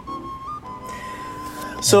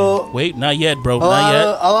 So Wait, not yet, bro. a Not lot, yet.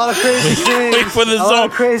 a lot of crazy things. Wait for the a lot song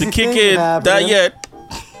of crazy to kick things in. happening. Not yet.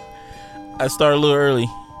 I started a little early,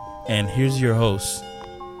 and here's your host,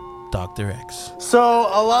 Dr. X. So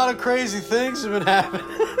a lot of crazy things have been happening.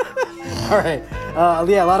 All right,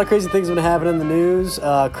 yeah, a lot of crazy things have been happening in the news.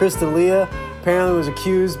 Chris D'Elia apparently was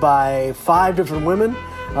accused by 5 different women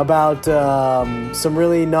about some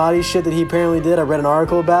really naughty shit that he apparently did. I read an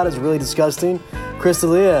article about it. It's really disgusting. Chris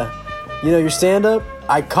D'Elia, you know your stand-up?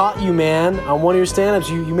 I caught you, man, on one of your stand-ups.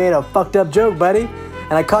 You made a fucked up joke, buddy.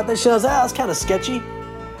 And I caught that shit. I was like, that's kind of sketchy.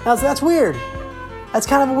 That's weird. That's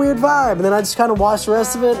kind of a weird vibe. And then I just kind of watched the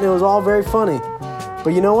rest of it, and it was all very funny. But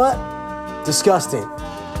you know what? Disgusting.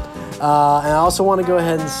 And I also want to go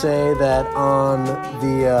ahead and say that on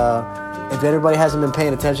the, if anybody hasn't been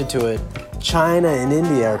paying attention to it, China and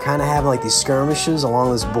India are kind of having like these skirmishes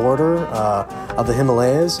along this border of the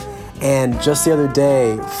Himalayas. And just the other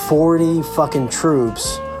day, 40 fucking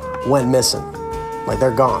troops went missing. Like they're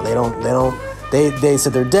gone. They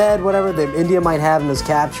said they're dead, whatever. India might have them as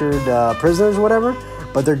captured prisoners, whatever,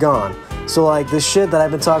 but they're gone. So like this shit that I've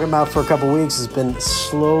been talking about for a couple weeks has been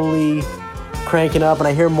slowly cranking up, and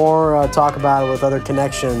I hear more talk about it with other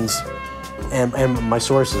connections and my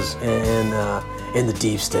sources in the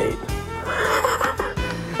deep state.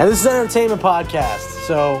 And this is an entertainment podcast,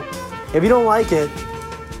 so if you don't like it,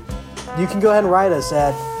 you can go ahead and write us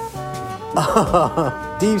at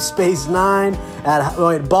deepspace9 at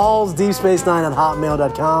ballsdeepspace9 at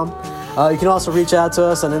hotmail.com. You can also reach out to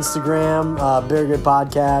us on Instagram, Beer Good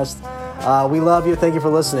Podcast. We love you. Thank you for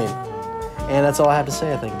listening. And that's all I have to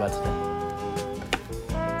say, I think, about today.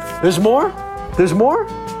 There's more? There's more?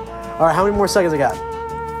 All right, how many more seconds I got?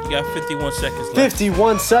 You got 51 seconds left.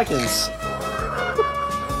 51 seconds.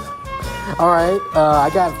 All right, I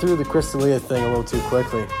got through the Chris D'Elia thing a little too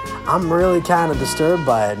quickly. I'm really kind of disturbed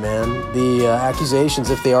by it, man. The accusations,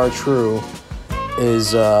 if they are true,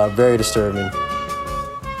 is very disturbing.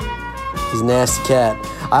 He's a nasty cat.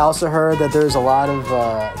 I also heard that there's a lot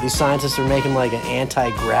of these scientists are making like an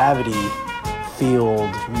anti-gravity field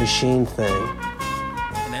machine thing.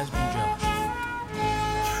 And that's been Josh.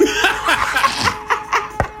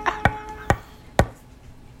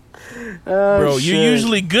 Oh, Bro, shit. you're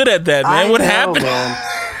usually good at that, man. I What know, happened? Man.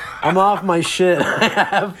 I'm off my shit.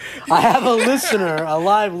 I have a listener, a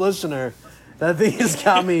live listener, that thing has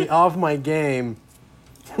got me off my game.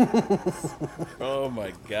 Oh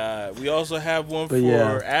my God. We also have one for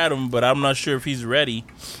yeah. Adam, but I'm not sure if he's ready.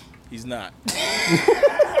 He's not.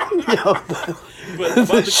 Yo, But about the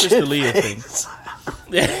Chris shit D'Elia thing.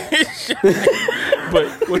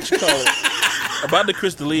 But what you call it? About the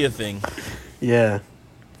Chris D'Elia thing. Yeah.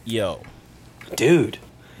 Yo. Dude,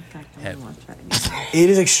 In fact, I Heavy. want to try to it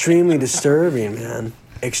is extremely disturbing, man.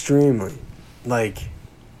 Extremely. Like,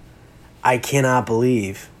 I cannot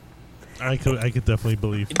believe. I could definitely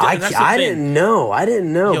believe. That's the I thing. didn't know. I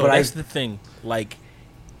didn't know, Yo, but that's the thing. Like,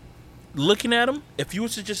 looking at him, if you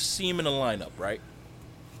was to just see him in a lineup, right?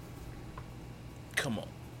 Come on.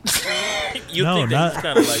 You No, think that not- he's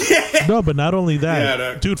kind of like No, but not only that, Yeah,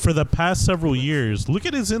 that- dude. For the past several years, look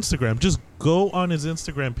at his Instagram. Just go on his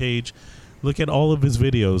Instagram page. Look at all of his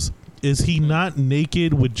videos. Is he not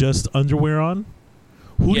naked with just underwear on?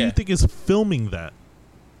 Who do Yeah. you think is filming that?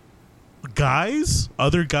 Guys?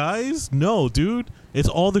 Other guys? No, dude. It's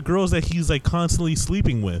all the girls that he's like constantly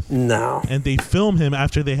sleeping with, No. and they film him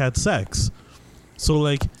after they had sex. So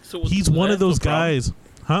like, So what's- he's one of that's no those problem. guys.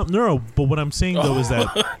 Huh? No, but what I'm saying though is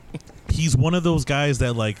that he's one of those guys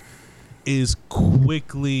that like is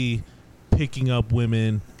quickly picking up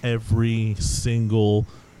women every single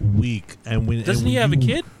week. And when Doesn't and he when have a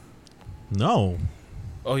you- kid? No.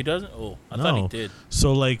 Oh, he doesn't. Oh, I thought he No. did.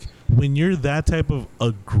 So like when you're that type of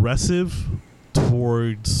aggressive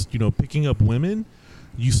towards, picking up women,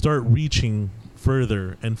 you start reaching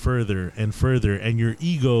further and further and further, and your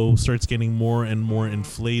ego starts getting more and more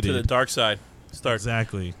inflated. To the dark side. Start.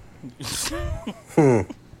 Exactly.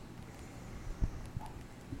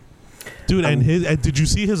 Dude, and did you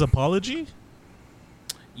see his apology?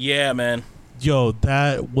 Yeah, man. Yo,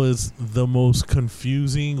 that was the most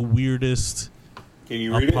confusing, weirdest Can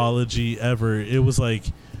you read it? apology ever. It was like,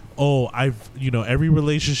 oh, every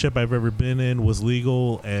relationship I've ever been in was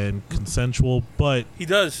legal and consensual, but He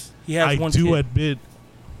does. He has I one do kid. admit,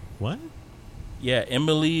 what? Yeah,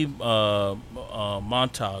 Emily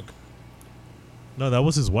Montag. No, that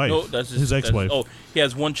was his wife. No, that's his ex-wife. Oh, he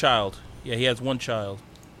has one child. Yeah, he has one child.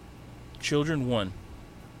 Children, one.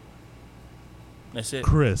 That's it.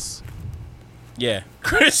 Chris. Yeah,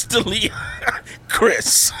 Chris D'Elia.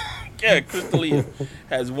 Chris. Yeah, Chris D'Elia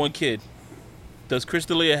has one kid. Does Chris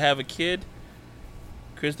D'Elia have a kid?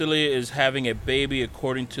 Chris D'Elia is having a baby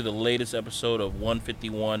according to the latest episode of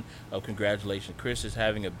 151 of Congratulations. Chris is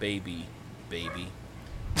having a baby.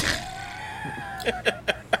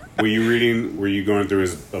 Were you going through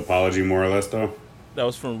his apology more or less, though, That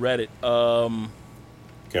was from Reddit.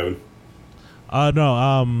 Kevin?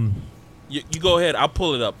 No. You go ahead. I'll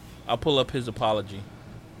pull it up. I'll pull up his apology.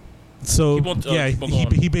 So Keep on- yeah, keep on he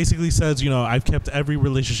going. he basically says, I've kept every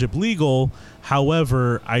relationship legal.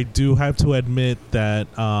 However, I do have to admit that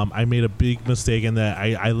I made a big mistake and that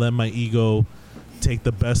I let my ego take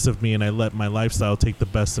the best of me and I let my lifestyle take the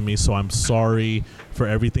best of me. So I'm sorry for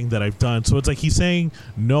everything that I've done. So it's like he's saying,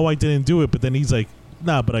 no, I didn't do it, but then he's like,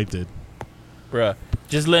 nah, but I did. Bruh.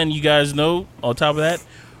 Just letting you guys know, on top of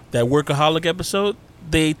that Workaholic episode,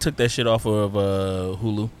 they took that shit off of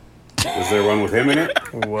Hulu. Was there one with him in it?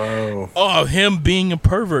 Whoa. Oh, him being a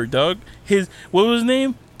pervert, dog. What was his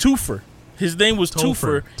name? Topher. His name was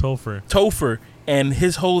Topher. Topher. And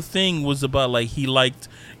his whole thing was about, like, he liked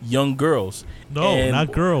young girls. No, And-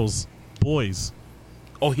 not girls, boys.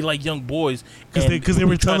 Oh, he liked young boys. Because And they what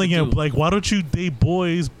were he tried telling to him, do- like, why don't you date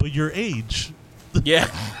boys but your age? Yeah.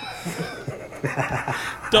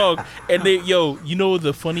 Dog. And you know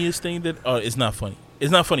the funniest thing that it's not funny.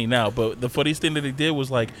 It's not funny now, but the funniest thing that they did was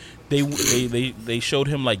like they showed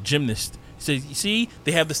him like gymnasts. He said, you see,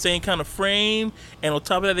 they have the same kind of frame, and on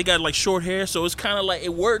top of that, they got like short hair, so it's kind of like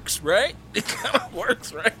it works, right? It kind of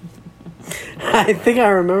works, right? I think I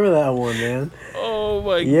remember that one, man. Oh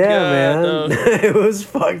my Yeah, man. god! dog. It was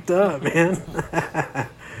fucked up, man.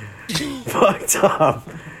 Fucked up.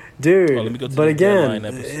 Dude. Oh, let me go to But the again, Deadline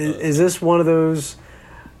episode. is this one of those,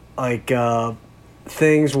 like,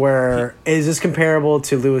 things where, is this comparable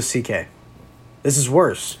to Louis C.K.? This is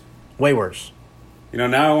worse. Way worse.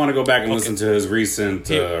 Now I want to go back and Okay. listen to his recent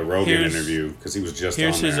Rogan Here's- interview because he was just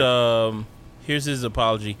Here's on there. here's his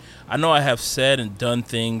apology. I know I have said and done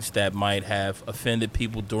things that might have offended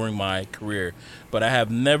people during my career, but I have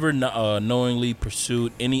never knowingly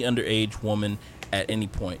pursued any underage woman at any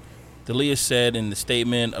point. D'Elia said in the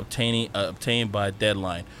statement obtained by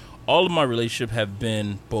Deadline, all of my relationships have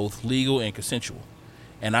been both legal and consensual,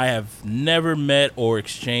 and I have never met or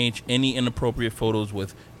exchanged any inappropriate photos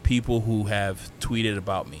with people who have tweeted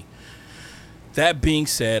about me. That being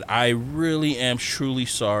said, I really am truly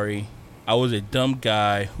sorry. I was a dumb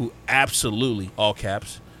guy who absolutely, all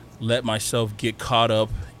caps, let myself get caught up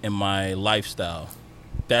in my lifestyle.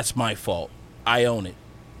 That's my fault. I own it.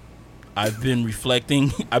 I've been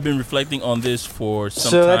reflecting on this for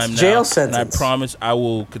some So time that's now, jail and I sentence. promise I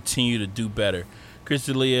will continue to do better. Chris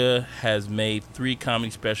D'Elia has made 3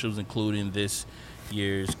 comedy specials, including this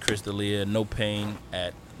year's Chris D'Elia No Pain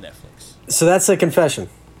at Netflix. So that's a confession.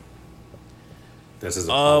 That's his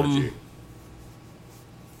apology.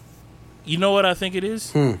 You know what I think it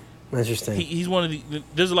is? Interesting. He's one of the.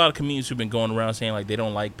 There's a lot of comedians who've been going around saying like they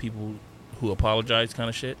don't like people who apologize, kind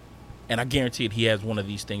of shit. And I guarantee it, he has one of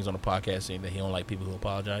these things on the podcast saying that he don't like people who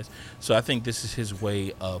apologize. So I think this is his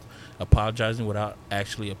way of apologizing without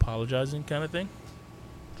actually apologizing, kind of thing.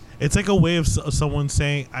 It's like a way of someone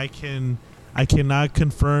saying, I cannot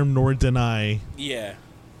confirm nor deny Yeah.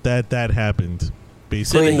 that happened.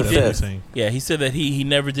 Basically, Pleading the that's what he's fifth. saying. Yeah, he said that he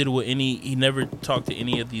never did it with any. He never talked to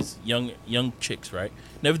any of these young chicks, right?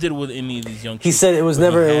 Never did it with any of these young chicks. He said it was but he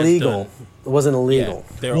never has illegal. done- It wasn't illegal.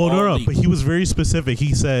 Yeah, they're Well, all no, legal. but he was very specific.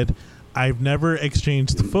 He said, I've never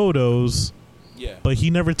exchanged photos, Yeah. but he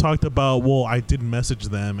never talked about, well, I did message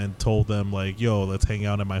them and told them, like, yo, let's hang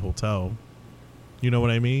out at my hotel. You know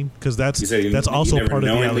what I mean? Because You said that's also never part of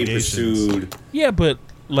the knowingly allegations. pursued Yeah, but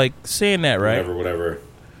like saying that, right? whatever.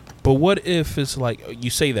 But what if it's like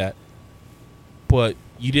you say that, but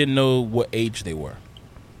you didn't know what age they were?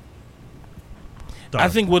 I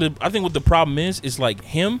think what the problem is like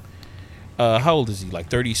him. How old is he? Like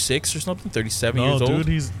 36 or something? 37 no, years dude, old.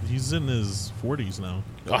 he's in his 40s now.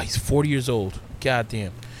 Oh, he's 40 years old. God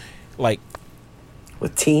damn. Like,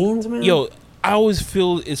 With teens, man? yo, I always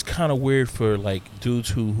feel it's kind of weird for like dudes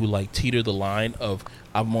who like teeter the line of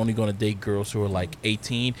I'm only gonna date girls who are like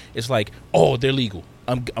 18. It's like, oh, they're legal.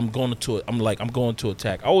 I'm going to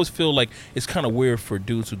attack. I always feel like it's kind of weird for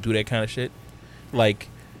dudes who do that kind of shit. Like,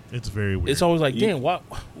 It's very weird. it's always like, damn, why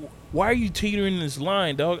are you teetering this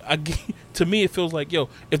line, dog? To me, it feels like, yo,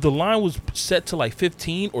 if the line was set to like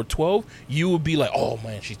 15 or 12, you would be like, oh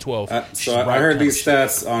man, she's 12. She's So I right heard kind of these shit.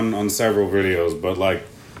 stats on several videos, but like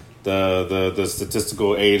the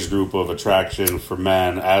statistical age group of attraction for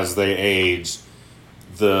men as they age,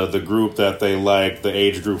 the group that they like, the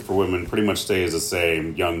age group for women pretty much stays the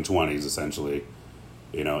same, young 20s essentially.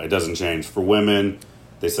 You know, it doesn't change. For women,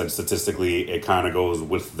 they said statistically it kind of goes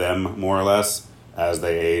with them more or less. As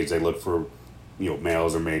they age, they look for,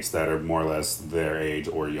 males or mates that are more or less their age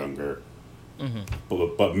or younger.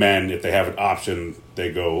 Mm-hmm. But men, if they have an option,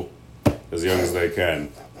 they go as young as they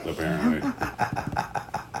can, apparently.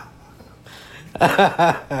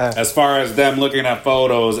 As far as them looking at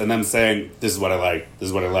photos and them saying, this is what I like,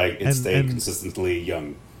 it And- stayed and- consistently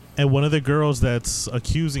young. And one of the girls that's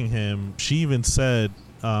accusing him, she even said,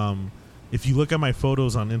 if you look at my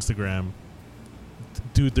photos on Instagram,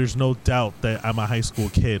 dude, there's no doubt that I'm a high school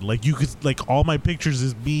kid. Like, you could, like, all my pictures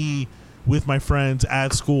is me with my friends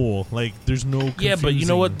at school. Like, there's no Yeah, but you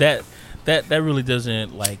know what? confusing. That really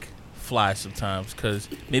doesn't like fly sometimes because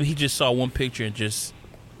maybe he just saw one picture and just,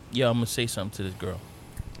 yeah, I'm gonna say something to this girl.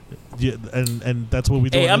 Yeah, and that's what we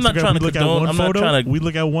do Hey, on I'm not Instagram. trying We to look at condone- one I'm not photo. trying to We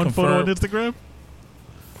look at one photo on confirm. Instagram.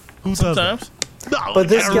 Who does that? Sometimes. No, But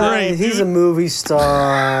this yeah, guy, right, he's dude. a movie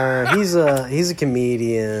star. He's a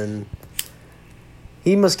comedian.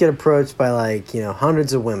 He must get approached by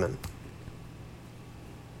hundreds of women.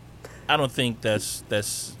 I don't think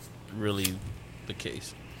that's really the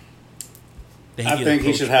case. That I get think he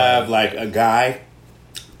approached should by- have like a guy,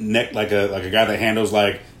 like a guy that handles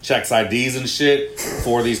like checks IDs and shit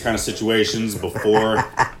for these kind of situations before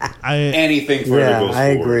anything further Yeah, goes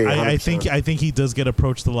I forward. agree. I 100%. think he does get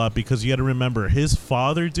approached a lot because you got to remember his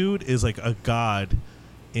father, dude, is like a god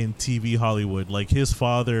in TV Hollywood. Like his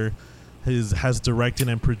father has directed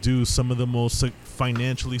and produced some of the most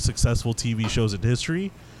financially successful TV shows in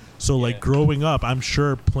history. So like growing up, I'm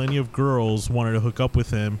sure plenty of girls wanted to hook up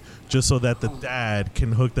with him just so that the dad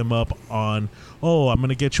can hook them up on, oh, I'm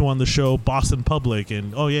gonna get you on the show Boston Public,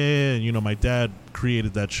 and oh yeah, my dad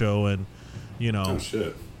created that show, and Oh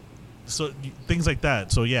shit. so things like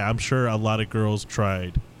that. So yeah, I'm sure a lot of girls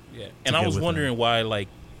tried. Yeah, to and I get was with wondering why like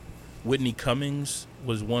Whitney Cummings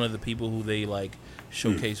was one of the people who they like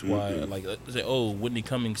showcase why like say, oh, Whitney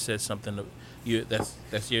Cummings said something.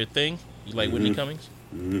 That's your thing. You like Whitney Cummings?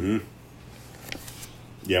 Mm-hmm.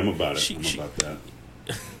 Yeah, I'm about it. She- I'm about that.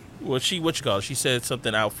 Well, she said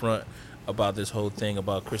something out front about this whole thing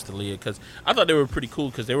about Chris D'Elia because I thought they were pretty cool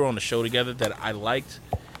because they were on the show together that I liked,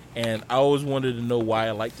 and I always wanted to know why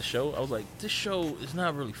I liked the show. I was like, this show is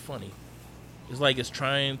not really funny. It's like it's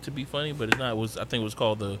trying to be funny, but it's not. I think it was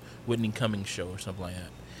called the Whitney Cummings Show or something like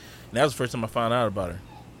that. And that was the first time I found out about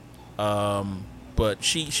her. But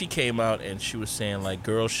she came out and she was saying like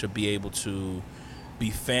girls should be able to be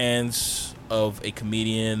fans of a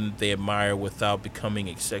comedian they admire without becoming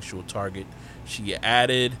a sexual target. She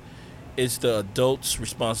added, it's the adult's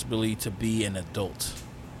responsibility to be an adult.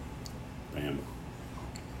 Bam.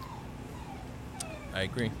 I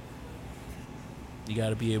agree. You got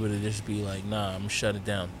to be able to just be like, nah, I'm going to shut it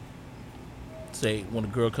down. Say, when a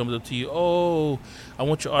girl comes up to you, oh, I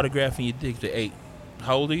want your autograph and your dick. Say, hey,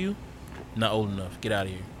 how old are you? Not old enough. Get out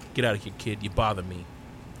of here. Get out of here, kid. You bother me.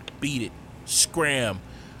 Beat it. Scram.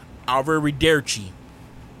 Arrivederci.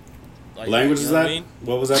 Like, Language you is know what that? I mean?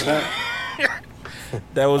 What was that, Pat?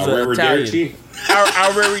 That was Italian. Arrivederci?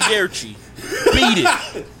 Arrivederci. Beat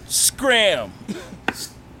it. Scram.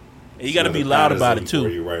 And you got to be Another loud about it Patterson for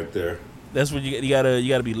too. you right there. That's what you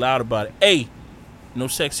gotta be loud about it. Hey, no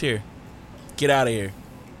sex here. Get out of here.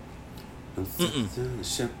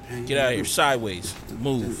 Get out of here. Sideways.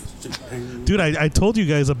 Move. Dude, I told you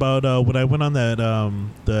guys about when I went on that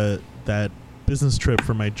that business trip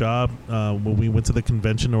for my job when we went to the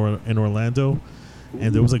convention in Orlando,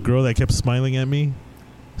 and there was a girl that kept smiling at me.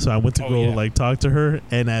 So I went to go like talk to her,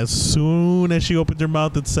 and as soon as she opened her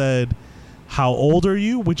mouth and said, "How old are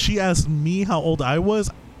you?" When she asked me how old I was,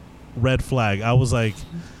 red flag. I was like,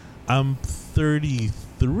 "I'm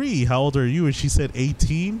 33. How old are you?" And she said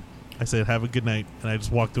 18. I said, "Have a good night," and I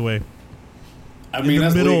just walked away. I mean,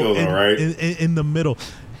 that's legal though, right? In the middle.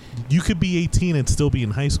 You could be 18 and still be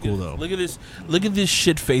in high school, though. Look at this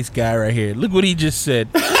shit-faced guy right here. Look what he just said.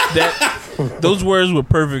 Those words were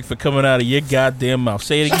perfect for coming out of your goddamn mouth.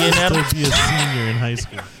 Say it again, Adam. Still be a senior in high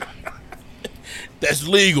school. That's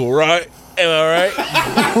legal, right? Am I right?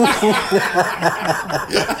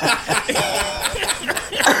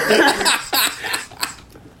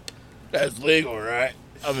 That's legal, right?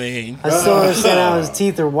 I mean, I still understand how his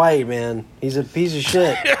teeth are white, man. He's a piece of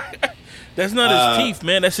shit. that's not his teeth,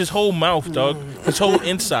 man. That's his whole mouth, dog. His whole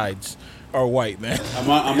insides are white, man. I'm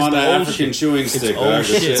on the African chewing stick. old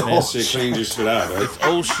shit, man. That shit cleans your shit out, right? It's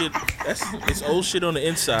old shit. It's old shit on the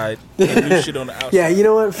inside and new shit on the outside. Yeah, you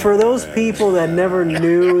know what? For those people that never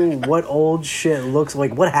knew what old shit looks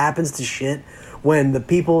like, what happens to shit when the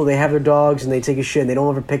people, they have their dogs and they take a shit and they don't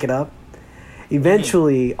ever pick it up,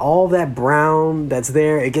 eventually all that brown that's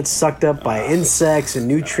there, it gets sucked up by insects and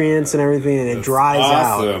nutrients and everything, and it dries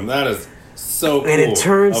out. Awesome. That is so cool. And it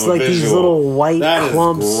turns of a like these visual. little white That is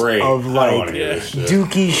clumps great. of I don't like wanna hear this shit.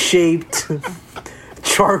 dookie-shaped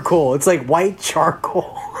charcoal. It's like white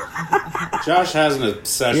charcoal. Josh has an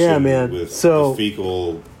obsession Yeah, man. with So- the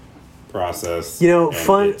fecal process. You know,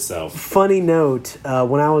 and itself. funny note,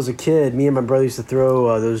 when I was a kid, me and my brother used to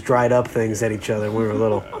throw those dried up things at each other when we were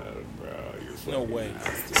little. No way.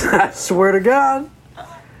 I swear to God.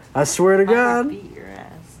 I swear to I would God. beat your ass.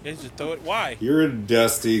 They just throw it. Why? You're a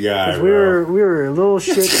dusty guy, 'Cause bro. we were little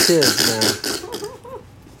shit kids, man.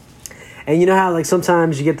 And you know how like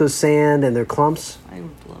sometimes you get those sand and they're clumps? I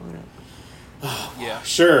would blow it up. Yeah.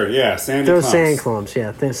 Sure, yeah, sandy Throw clumps. sand clumps,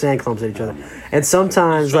 yeah, sand clumps at each other. And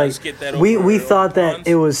sometimes Trying to like skip that we over thought that ponds?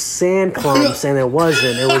 it was sand clumps and it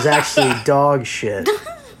wasn't. It was actually dog shit.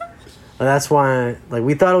 That's why like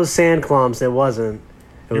we thought it was sand clumps, it wasn't.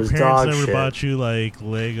 It Your was parents dog never shit. bought you like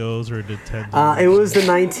Legos or Nintendo. It was the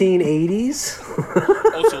 1980s.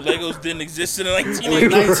 Oh, so Legos didn't exist in the It was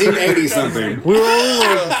 1980s. 1980 something. We were only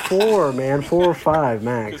like 4 or 5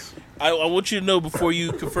 max. I want you to know before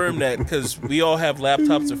you confirm that, because we all have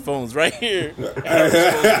laptops and phones right here. We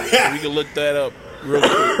can look that up real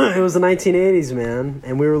quick. It was the 1980s, man,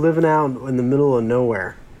 and we were living out in the middle of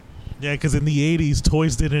nowhere. Yeah, because in the 80s,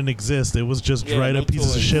 toys didn't exist. It was just Yeah, dried no up pieces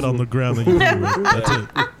of toys. shit on the ground that you grew with. That's it.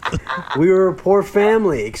 We were a poor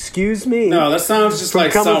family. Excuse me. No, that sounds just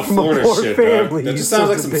like coming South from a Florida poor shit, family, dog. That you just sounds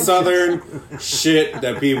like sons some of southern shit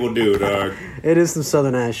that people do, dog. It is some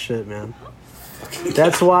southern ass shit, man.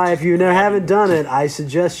 That's why if you haven't done it, I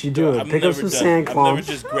suggest you do it. I've Pick up never some sand I've never clumps.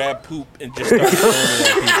 just grabbed poop and just started throwing it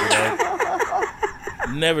at people,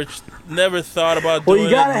 man. Never thought about Well, doing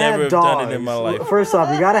you gotta it. Never have have dogs. done it in my life. First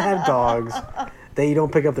off, you gotta have dogs that you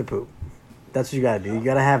don't pick up their poop. That's what you gotta do. You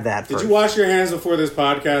gotta have that Did first. you wash your hands before this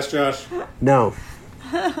podcast, Josh? No.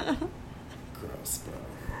 Gross, bro.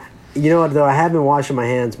 You know what, though? I have been washing my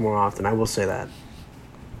hands more often. I will say that.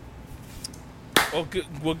 Oh, good.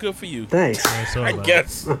 Well, good for you. Thanks. I saw I that.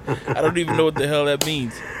 guess. I don't even know what the hell that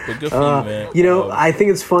means, but good for you, man. You know, I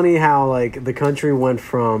think it's funny how like the country went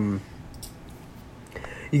from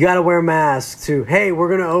you got to wear masks to hey, we're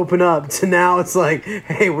gonna open up to now it's like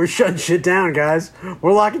hey, we're shutting shit down, guys.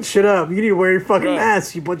 We're locking shit up. You need to wear your fucking Bruh.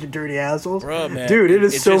 mask, you bunch of dirty assholes. Bruh, man. Dude, it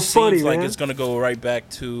is so just funny, seems like man. it's gonna go right back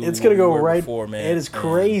to. It's gonna what go we were right. before, man. It is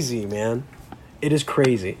crazy, man. It is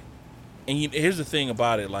crazy. And here's the thing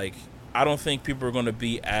about it, like I don't think people are gonna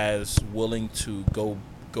be as willing to go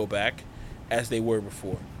back as they were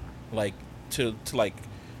before, like to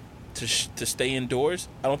stay indoors.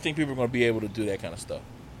 I don't think people are gonna be able to do that kind of stuff.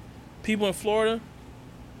 People in Florida,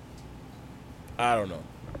 I don't know.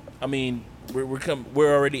 I mean, we're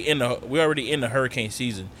already in the hurricane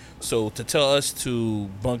season, so to tell us to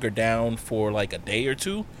bunker down for like a day or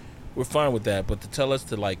two, we're fine with that. But to tell us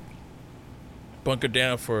to like bunker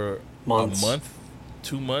down for Months. a month,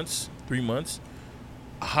 2 months, 3 months,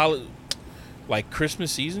 like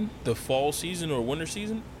Christmas season, the fall season or winter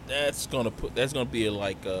season, that's gonna be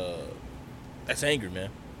like that's anger, man.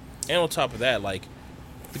 And on top of that, like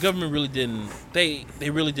the government really didn't they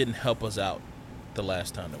really didn't help us out the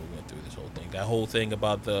last time that we went through this whole thing. That whole thing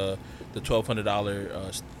about the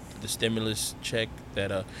 $1,200 the stimulus check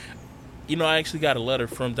that I actually got a letter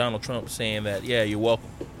from Donald Trump saying that, yeah, you're welcome.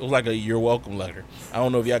 It was like a you're welcome letter. I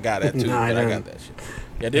don't know if y'all got that too, No, but I didn't. got that shit.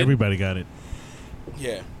 Yeah, did? Everybody got it.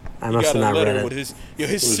 Yeah. I He must got have a not letter read with it. his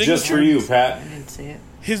It was signature. just for you, Pat. I didn't see it.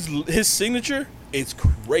 His signature is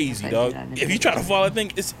crazy, I dog. did, I didn't If you see try to it. follow that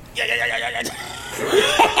thing, it's up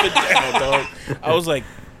and down, dog. I was like,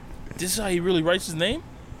 this is how he really writes his name?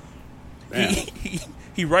 Damn.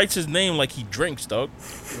 He writes his name like he drinks, dog.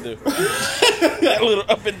 That little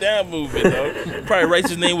up and down movement, dog. Probably writes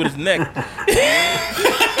his name with his neck.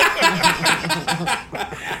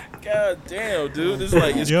 God damn, dude.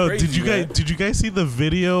 It's Yo, crazy, did you guys see the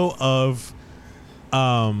video of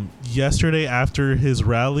yesterday after his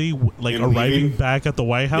rally, like Him arriving leaving? back at the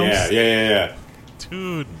White House? Yeah.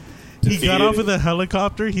 Dude, he got Defeated. off of the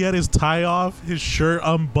helicopter. He had his tie off, his shirt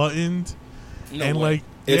unbuttoned, No and way. like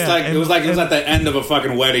It's yeah, like and- it was at and- the end of a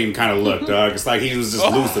fucking wedding kind of look, dog. It's like he was just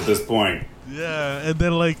loose at this point. yeah, and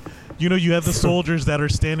then like you have the soldiers that are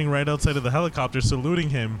standing right outside of the helicopter saluting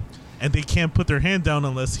him, and they can't put their hand down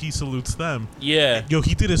unless he salutes them. Yeah. Yo,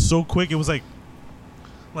 he did it so quick. It was like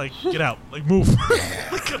get out, like move,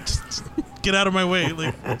 like, just get out of my way,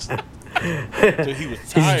 like. Dude, he was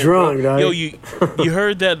tired, drunk, bro. dog. Yo, you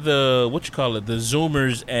heard that the the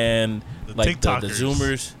Zoomers and The like the TikTokers.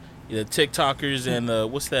 Zoomers, the TikTokers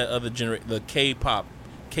and what's that other generation? The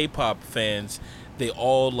K-pop fans. They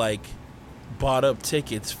all like bought up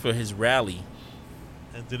tickets for his rally.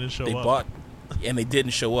 And didn't show They up. bought, and they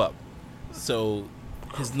didn't show up. So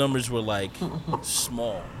his numbers were like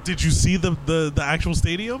small. Did you see the actual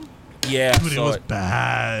stadium? Yeah, Dude, I it saw was it.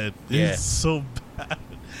 bad. It Yeah. was so bad.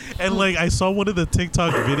 And like I saw one of the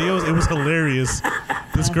TikTok videos. It was hilarious.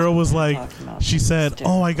 This girl was like, Talking about she this said, too.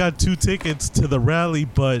 "Oh, I got 2 tickets to the rally,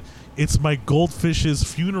 but it's my goldfish's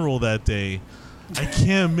funeral that day. I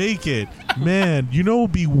can't make it." Man, it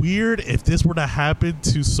would be weird if this were to happen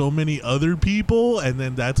to so many other people, and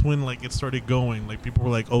then that's when like it started going. Like people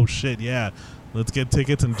were like, "Oh shit, yeah, let's get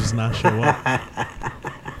tickets and just not show up."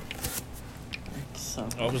 So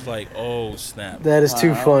I was like, oh snap. That is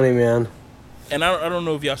too Wow. funny, man. And I don't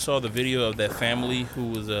know if y'all saw the video of that family who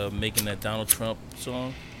was making that Donald Trump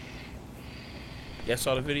song. Y'all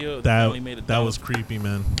saw the video? The family made a That Donald- was creepy,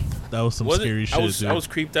 man. That was some Was it? scary shit, dude. I was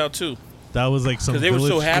creeped out too. That was like some 'Cause they were so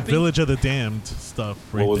village, happy. Village of the Damned stuff.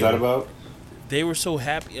 Right What was there. that about? They were so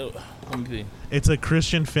happy. Oh, let me see. It's a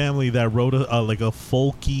Christian family that wrote like a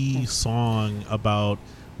folky song about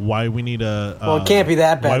why we need Well, it can't be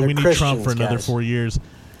that bad. Why They're we need Trump for Christians, another guys. 4 years.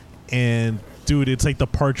 And dude, it's like the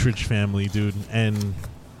Partridge Family, dude, and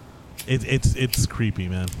it's creepy,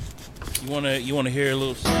 man. You wanna hear a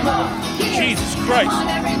little? Jesus Christ!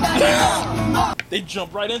 They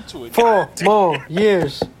jump right into it. 4 more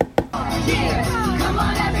years.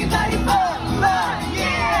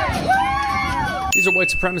 These are white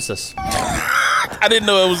supremacists. I didn't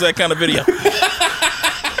know it was that kind of video.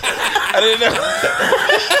 I didn't know.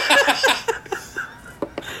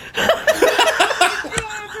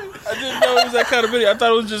 I didn't know it was that kind of video. I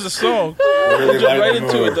thought it was just a song. Really Jump liked right the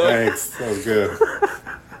into movie. it, dog. Thanks. That was good.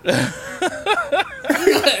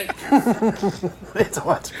 It's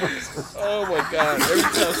what? Oh my god! Every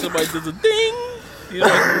time somebody does a ding,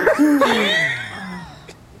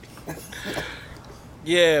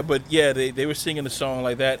 yeah, but yeah, they were singing a song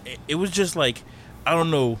like that. It was just like, I don't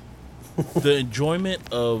know, the enjoyment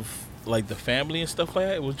of like the family and stuff like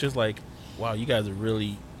that. It was just like, wow, you guys are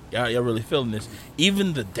really, y'all really feeling this.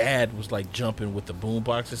 Even the dad was like jumping with the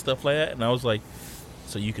boombox and stuff like that, and I was like,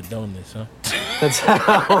 so you condone this, huh?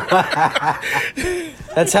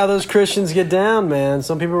 That's how those Christians get down, man.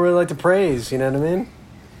 Some people really like to praise. You know what I mean?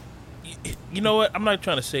 You know what? I'm not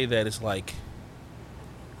trying to say that it's like,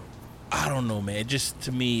 I don't know, man. Just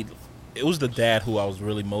to me, it was the dad who I was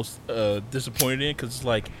really most disappointed in, because it's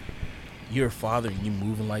like, you're a father and you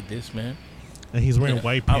moving like this, man. And he's wearing Yeah.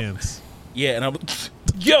 white pants. Yeah, and I'm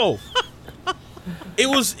yo. It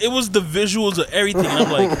was the visuals of everything. And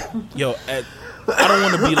I'm like, yo, I don't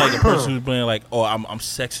want to be like a person who's being like, oh, I'm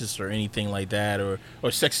sexist or anything like that, or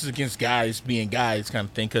sexist against guys being guys kind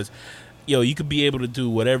of thing. Because, yo, you could be able to do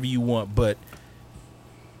whatever you want, but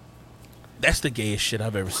that's the gayest shit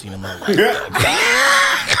I've ever seen in my life.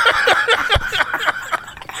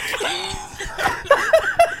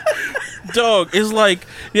 Dog, it's like,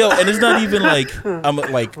 yo, and it's not even like I'm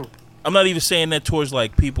not even saying that towards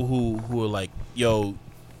like people who are like, yo,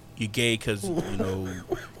 you gay because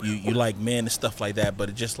you like men and stuff like that, but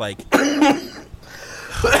it's just like In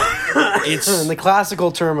the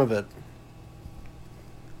classical term of it.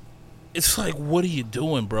 it's like, what are you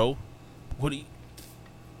doing, bro? What are you,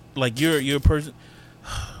 like you're a person.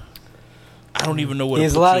 I don't even know what He to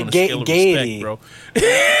has put a lot you of on a scale of gaiety. respect, bro.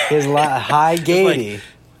 He has a lot of high gaiety.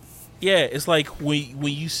 Yeah, it's like when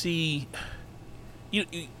you see,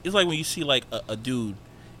 it's like when you see like a dude,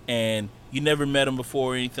 and you never met him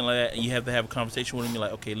before or anything like that, and you have to have a conversation with him. You're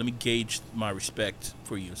like, okay, let me gauge my respect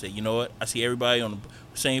for you and say, you know what, I see everybody on the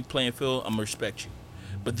same playing field. I'm gonna respect you.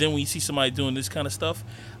 But then when you see somebody doing this kind of stuff,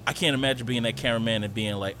 I can't imagine being that cameraman and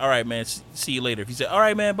being like, all right, man, see you later. If he said, all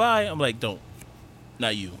right, man, bye, I'm like, don't,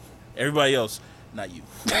 not you. Everybody else, not you.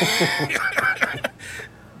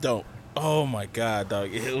 Don't. Oh my god,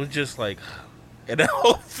 dog! It was just like, and I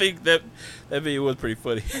don't think that video was pretty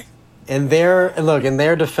funny. In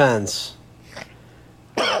their defense,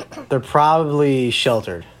 they're probably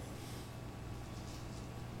sheltered.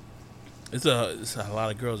 It's a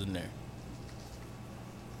lot of girls in there.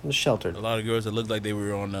 They're sheltered. A lot of girls that looked like they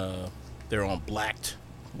were on they're on Blacked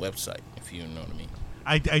website, if you know what I mean.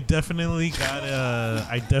 I definitely got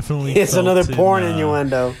I definitely. It's felt another porn in,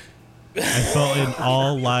 innuendo. I felt an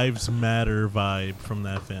all lives matter vibe from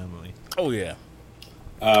that family. Oh yeah.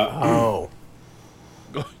 Oh.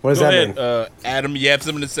 Go What does go that ahead, mean? Adam. You have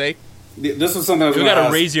something to say? This was something I was You going to gotta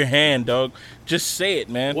ask. raise your hand, dog. Just say it,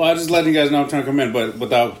 man. Well, I just letting you guys know I'm trying to come in, but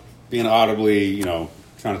without being audibly,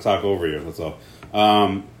 trying to talk over you. That's all.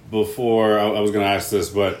 Before I was going to ask this,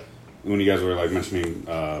 but when you guys were like mentioning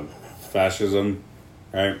fascism,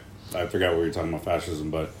 right? I forgot what we were talking about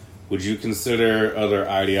fascism, but would you consider other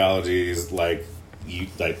ideologies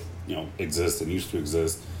exist and used to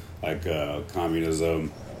exist, like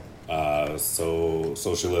communism,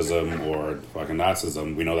 socialism, or fucking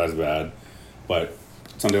Nazism? We know that's bad, but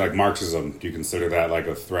something like Marxism, do you consider that like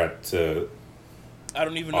a threat to I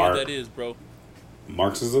don't even know what that is, bro.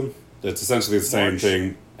 Marxism? It's essentially the same Marx.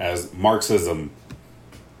 thing as Marxism.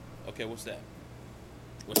 Okay, what's that?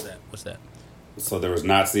 So there was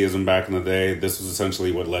Nazism back in the day. This was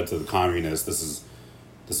essentially what led to the communists. This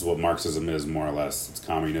is what Marxism is, more or less. It's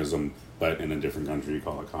communism, but in a different country you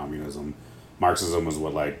call it communism. Marxism was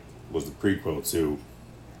was the prequel to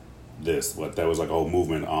this. What that was like a whole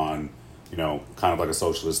movement on, kind of like a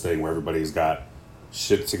socialist thing where everybody's got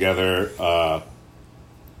shit together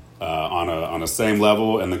on a same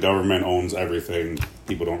level, and the government owns everything.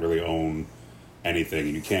 People don't really own anything,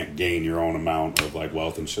 and you can't gain your own amount of like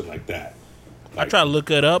wealth and shit like that. I tried to look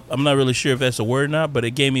it up. I'm not really sure if that's a word or not, but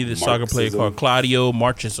it gave me this soccer player Marxism. called Claudio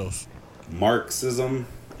Marchessos. Marxism,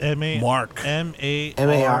 Mark.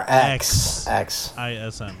 MARX.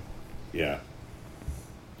 ISM. yeah.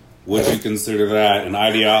 Would you consider that an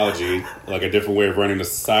ideology, like a different way of running a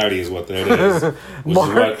society is what that is? Which is what all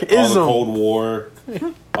the Marxism. Cold War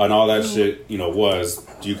and all that shit, was.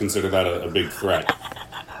 Do you consider that a big threat?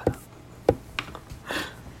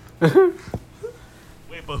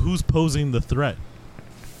 Wait, but who's posing the threat?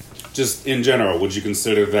 Just in general, would you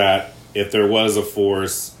consider that if there was a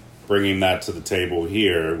force bringing that to the table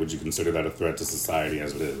here, would you consider that a threat to society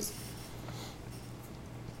as it is?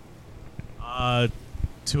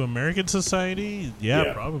 To American society?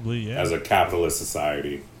 Yeah, probably. Yeah. As a capitalist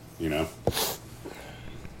society, Yeah.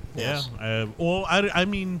 I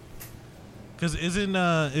mean, because isn't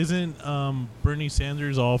Bernie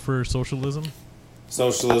Sanders all for socialism?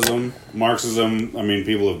 Socialism, Marxism, I mean,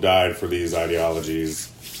 people have died for these ideologies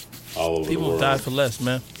all over the People world. die for less,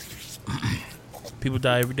 man. People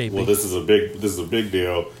die every day. Well, baby. this is a big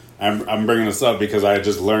deal. I'm bringing this up because I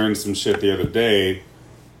just learned some shit the other day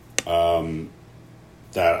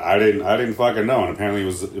that I didn't fucking know, and apparently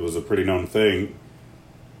it was a pretty known thing,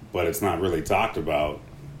 but it's not really talked about.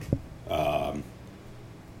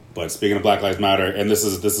 But speaking of Black Lives Matter, and this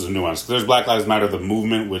is a nuance. There's Black Lives Matter, the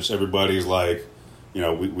movement, which everybody's like, we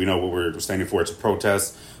know what we're standing for. It's a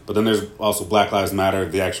protest. But then there's also Black Lives Matter,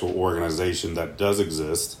 the actual organization that does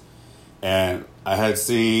exist. And I had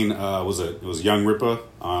seen, it was Young Ripper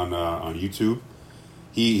on YouTube.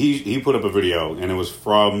 He put up a video, and it was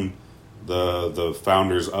from the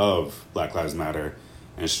founders of Black Lives Matter,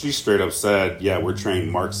 and she straight up said, "Yeah, we're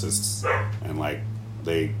trained Marxists," and like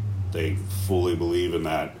they fully believe in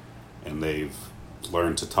that, and they've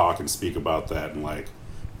learned to talk and speak about that and like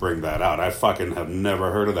bring that out. I fucking have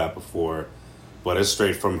never heard of that before, but it's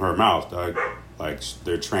straight from her mouth. Like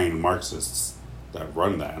they're trained Marxists that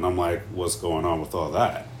run that, and I'm like, what's going on with all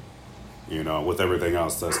that? With everything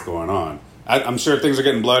else that's going on. I'm sure things are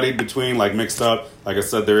getting bloodied between, like, mixed up. Like I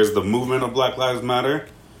said, there is the movement of Black Lives Matter,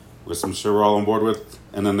 which I'm sure we're all on board with.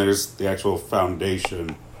 And then there's the actual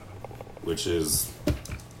foundation, which is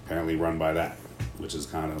apparently run by that, which is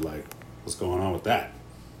kind of like, what's going on with that?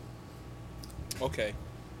 Okay.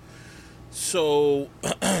 So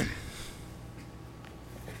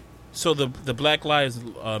So the Black Lives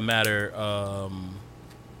Matter,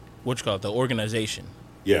 what you call it, the organization.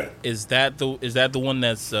 Yeah. Is that the one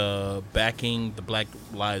that's backing the Black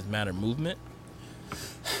Lives Matter movement?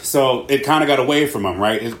 So it kind of got away from them,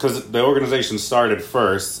 right? Because the organization started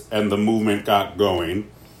first, and the movement got going,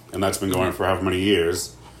 and that's been going for however many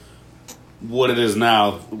years. What it is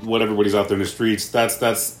now, what everybody's out there in the streets,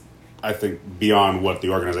 that's I think beyond what the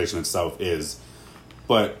organization itself is,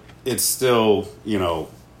 but it's still, you know,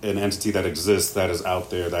 an entity that exists, that is out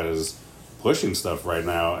there, that is pushing stuff right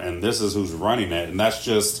now, and this is who's running it, and that's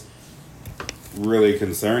just really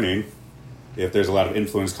concerning. If there's a lot of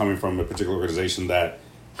influence coming from a particular organization that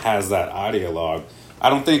has that ideologue, I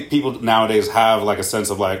don't think people nowadays have like a sense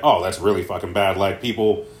of like, oh, that's really fucking bad. Like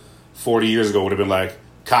people 40 years ago would have been like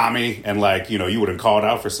commie, and like, you know, you would have called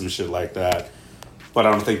out for some shit like that. But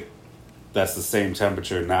I don't think that's the same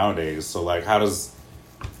temperature nowadays. So like, how does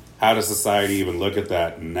society even look at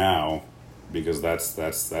that now? Because that's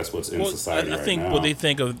what's in society right now. I think what they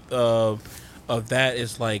think of that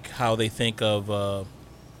is like how they think of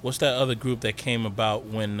what's that other group that came about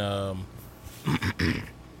when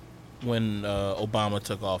Obama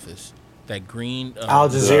took office? That green Al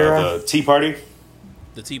Jazeera, the Tea Party,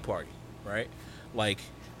 the Tea Party, right? Like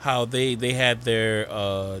how they had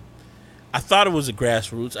their. I thought it was a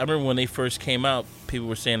grassroots. I remember when they first came out, people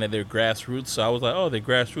were saying that they're grassroots. So I was like, oh, they're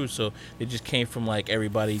grassroots. So it just came from like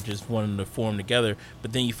everybody just wanting to form together.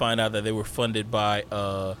 But then you find out that they were funded by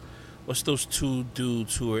what's those two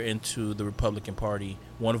dudes who are into the Republican Party?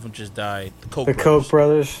 One of them just died. The Koch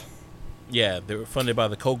brothers. Yeah, they were funded by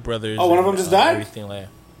the Koch brothers. Oh, one of them just died? Everything like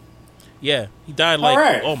that. Yeah, he died like,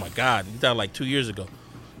 right. Oh my God, he died like 2 years ago.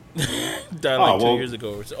 He died like 2 years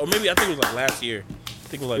ago. Or maybe, I think it was like last year.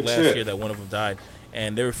 I think it was like last year that one of them died.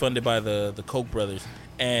 And they were funded by the Koch brothers.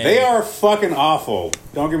 And they are fucking awful.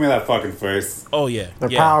 Don't give me that fucking face. Oh, yeah. They're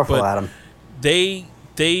powerful, Adam. They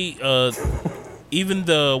even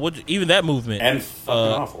that movement. And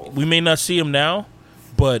fucking awful. We may not see them now,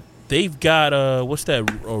 but they've got, what's that,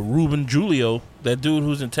 Ruben Julio, that dude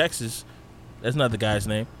who's in Texas. That's not the guy's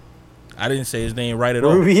name. I didn't say his name right at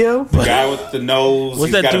all. Rubio? The guy with the nose.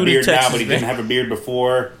 What's He's that got dude a beard in Texas, now, but he man? didn't have a beard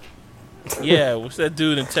before. Yeah, what's that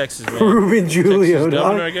dude in Texas, man? Ruben Julio, Texas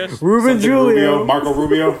governor, dog. I guess? Ruben Something Julio. Rubio? Marco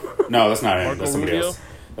Rubio? No, that's not him. Marco That's somebody Rubio? else.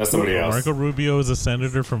 That's somebody else. Marco Rubio is a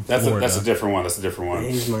senator from Florida. That's a different one. That's a different one.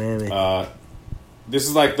 He's Miami. This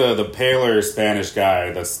is like the paler Spanish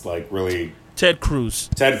guy that's like really... Ted Cruz.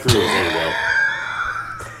 Ted Cruz, there you go.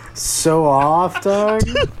 So off, dog.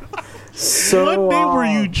 So What name were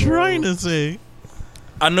you off, trying to say?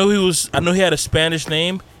 I know he had a Spanish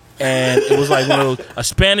name, and it was like one of those, a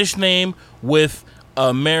Spanish name with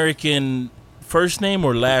American first name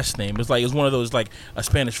or last name. It's one of those, like a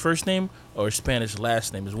Spanish first name or a Spanish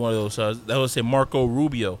last name. It's one of those. That would say Marco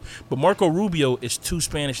Rubio, but Marco Rubio is two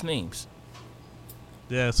Spanish names.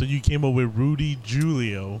 Yeah, so you came up with Rudy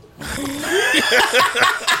Julio.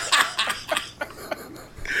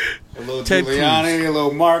 A little Ted Giuliani, a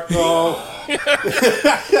little Marco.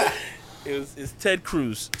 It's Ted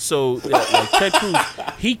Cruz. So like Ted Cruz,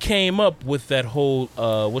 he came up with that whole.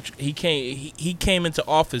 He came into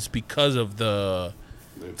office because of that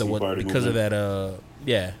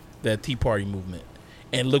Tea Party movement,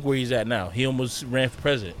 and look where he's at now. He almost ran for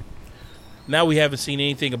president. Now we haven't seen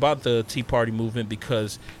anything about the Tea Party movement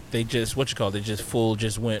because they just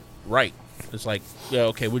just went right. It's like, yeah,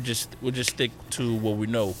 okay, we'll just stick to what we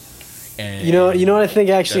know. And You know what I think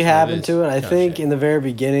actually that's what happened it is. to it? I Kinda think shit. in the very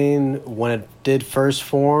beginning, when it did first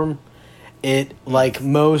form, it, like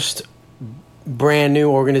most brand new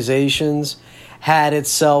organizations, had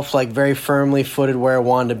itself like very firmly footed where it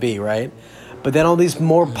wanted to be, right? But then all these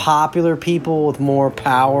more popular people with more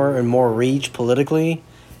power and more reach politically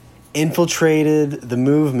infiltrated the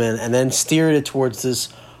movement and then steered it towards this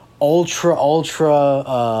ultra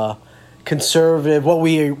conservative, what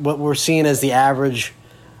we're seeing as the average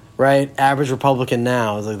Republican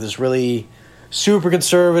now is like this really super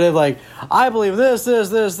conservative, like I believe this,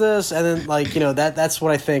 and then like, you know, that's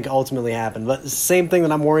what I think ultimately happened. But it's the same thing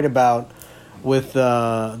that I'm worried about with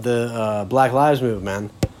the Black Lives Movement.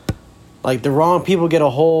 Like the wrong people get a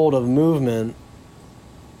hold of a movement,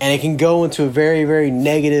 and it can go into a very, very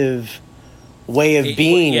negative way of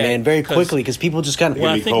being, man, very quickly, because people just kind of,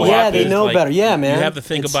 Well, I think they know like, better. Yeah, man. You have to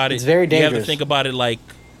think about it. It's very dangerous. You have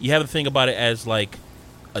to think about it as like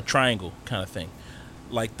a triangle kind of thing.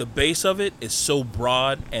 Like the base of it is so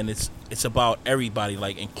broad, and it's about everybody,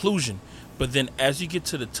 like inclusion. But then as you get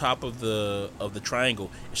to the top of the triangle,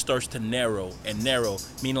 it starts to narrow,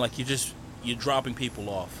 meaning like you're dropping people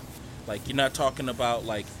off. Like you're not talking about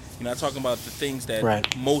the things that Right.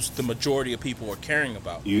 the majority of people are caring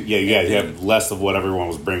about. You have less of what everyone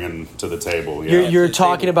was bringing to the table. You're, Yeah. you're the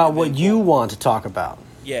talking table, about and what then you boom. want to talk about.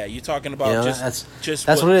 Yeah, you're talking about You know, just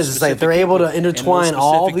that's what it is. It's like specific they're able to people, and those intertwine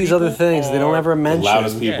all specific these other people things they don't are ever The mention,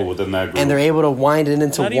 loudest people Yeah. within that group. and they're able to wind it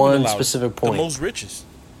into not even the one loudest, specific the point. most richest.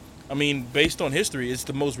 I mean, based on history, it's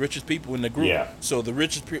the most richest people in the group. Yeah. So the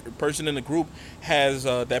richest person in the group has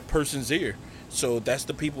that person's ear. So that's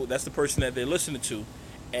the person that they're listening to,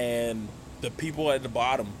 and the people at the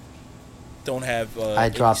bottom don't have. I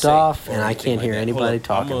any dropped say off, or and I anything can't like hear that. anybody Hold up.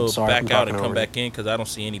 talking. I'm gonna Sorry, I'm back out talking and come over back in because I don't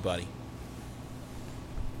see anybody.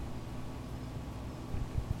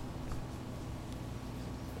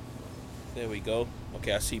 There we go.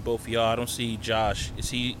 Okay, I see both of y'all. I don't see Josh. Is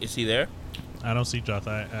he there? I don't see Josh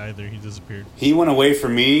either. He disappeared. He went away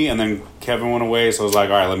from me, and then Kevin went away. So I was like,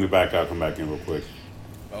 all right, let me back out, come back in real quick.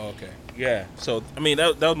 Oh, okay. Yeah. So I mean,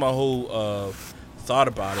 that was my whole thought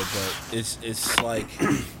about it, but it's like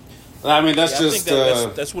I mean, that's I just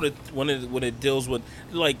think that's what it when it deals with,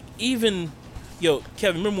 like, even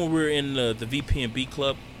Kevin, remember when we were in the VP&B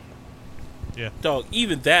club? Yeah. Dog,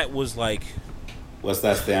 even that was like what's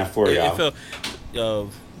that stand for, it y'all? felt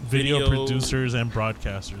Video Producers and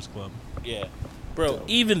Broadcasters Club. Yeah. Bro,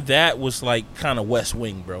 even that was like kind of West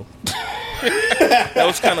Wing, bro. That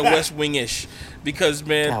was kind of West Wing-ish. Because,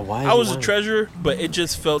 man, God, why I is was it a wrong? treasurer, but it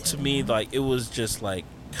just felt to me like it was just like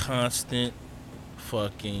constant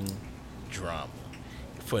fucking drama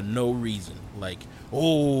for no reason. Like,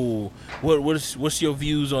 oh, what's your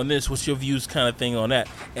views on this? What's your views kind of thing on that?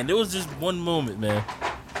 And there was just one moment, man,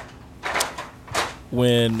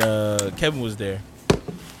 when Kevin was there,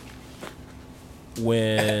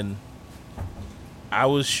 when I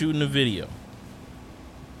was shooting a video,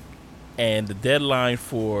 and the deadline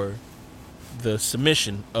for the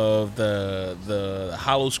submission of the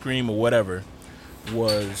Hollow Scream or whatever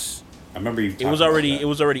was I remember you. it was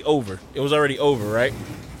already over. It was already over, right?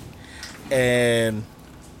 And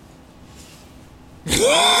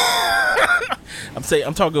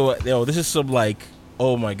I'm talking about, this is some like,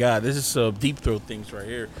 oh my god, this is some deep throat things right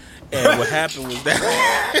here. And what happened was that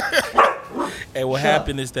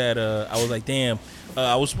happened is that I was like, damn,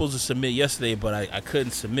 I was supposed to submit yesterday, but I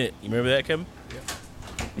couldn't submit. You remember that, Kevin?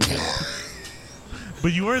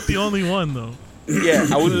 But you weren't the only one, though. Yeah,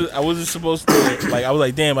 I wasn't supposed to, like, I was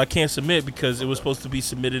like, damn, I can't submit because it was supposed to be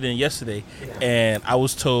submitted in yesterday, and I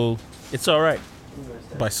was told it's all right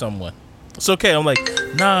by someone. It's okay. I'm like,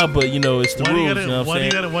 nah, but it's the rules. You know what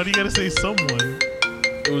I'm saying? Why do you gotta say someone?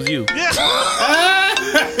 It was you. Yeah.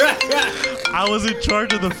 I was in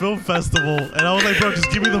charge of the film festival, and I was like, bro,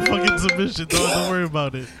 just give me the fucking submission. Don't worry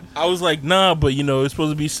about it. I was like, nah, but it's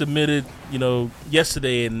supposed to be submitted,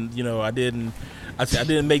 yesterday, and I didn't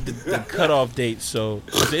make the cutoff date, so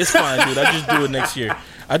I said, it's fine, dude. I just do it next year.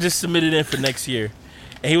 I just submitted in for next year,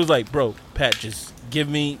 and he was like, bro, Pat, just give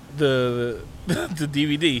me the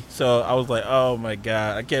DVD. So I was like, oh my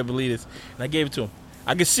god, I can't believe this, and I gave it to him.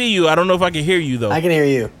 I can see you. I don't know if I can hear you though. I can hear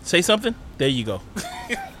you. Say something. There you go.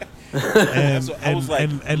 And, So I was like,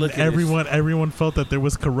 and look at everyone felt that there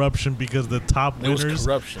was corruption because the top There was winners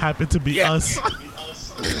corruption. happened to be Yeah. us.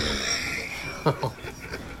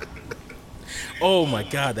 Oh my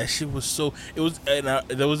god, that shit was so. It was, and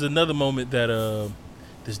there was another moment that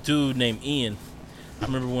this dude named Ian. I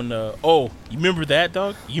remember when. You remember that,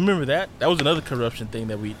 dog? You remember that? That was another corruption thing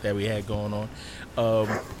that we had going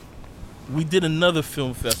on. We did another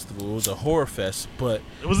film festival. It was a horror fest, but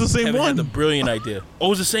It was the same Kevin one. had the brilliant idea. Oh, it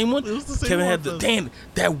was the same one? It was the same Kevin one, had the though. damn.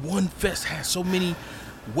 That one fest had so many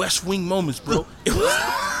West Wing moments, bro. It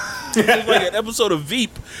was, it was like an episode of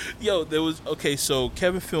Veep. Yo, there was so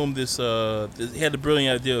Kevin filmed this. He had the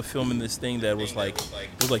brilliant idea of filming this thing that was like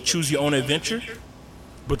choose your own adventure,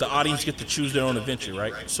 but the audience get to choose their own adventure,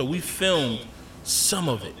 right? So we filmed some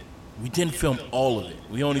of it. We didn't film all of it.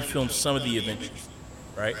 We only filmed some of the adventures,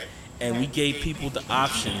 right? And we gave people the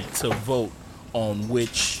option to vote on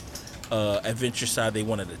which adventure side they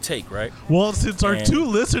wanted to take, right? Well, since our And- two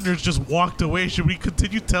listeners just walked away, should we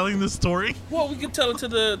continue telling the story? Well, we can tell it to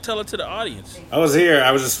the audience. I was here.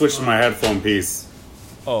 I was just switching my headphone piece.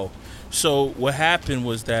 Oh, so what happened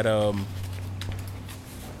was that oh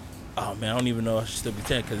man, I don't even know if I should still be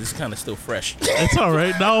telling because it's kind of still fresh. It's all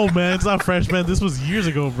right. No, man, it's not fresh, man. This was years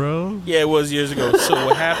ago, bro. Yeah, it was years ago. So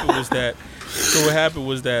what happened was that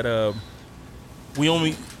we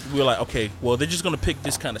were like, okay, well, they're just gonna pick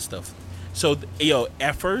this kind of stuff. So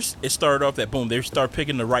at first it started off that boom, they start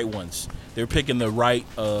picking the right ones. They were picking the right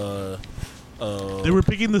They were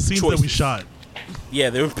picking the scenes that we choices. shot. Yeah,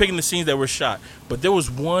 they were picking the scenes that were shot. But there was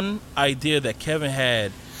one idea that Kevin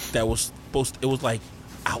had that was it was like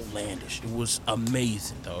outlandish. It was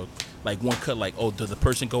amazing, dog. Like one cut, like, oh, does the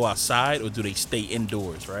person go outside or do they stay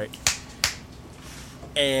indoors, right?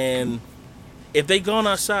 And if they gone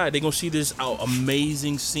outside, they're gonna see this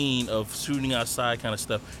amazing scene of shooting outside kind of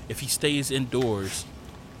stuff. If he stays indoors,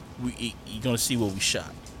 you're gonna see what we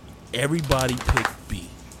shot. Everybody picked B.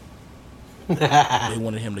 They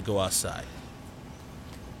wanted him to go outside.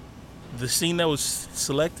 The scene that was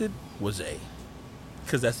selected was A,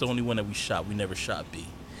 because that's the only one that we shot. We never shot B.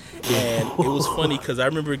 And it was funny because I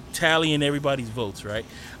remember tallying everybody's votes, right?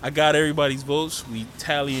 I got everybody's votes. We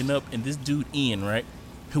tallying up, and this dude, Ian, right,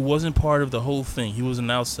 who wasn't part of the whole thing. He was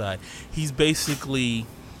an outside. He's basically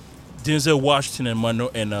Denzel Washington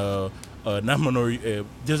Denzel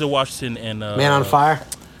Washington and Man on Fire?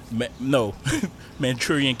 No,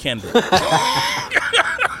 Manchurian Candidate.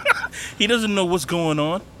 He doesn't know what's going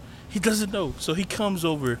on. He doesn't know. So he comes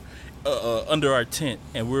over under our tent,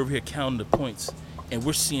 and we're over here counting the points, and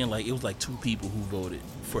we're seeing like it was like 2 people who voted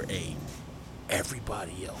for A.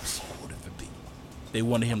 Everybody else voted for B. They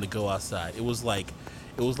wanted him to go outside. It was like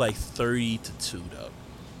 30-2, though.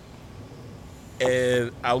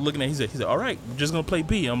 And I was looking at. He said, all right, we're just gonna play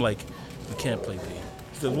B. I'm like, we can't play B.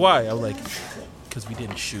 He said, why? I'm like, because we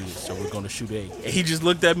didn't shoot it, so we're gonna shoot A. And he just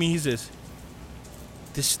looked at me. He says,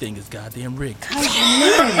 this thing is goddamn rigged.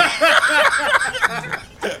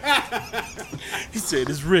 He said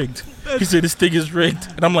it's rigged. He said this thing is rigged.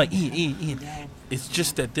 And I'm like, Ian, it's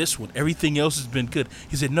just that this one, everything else has been good.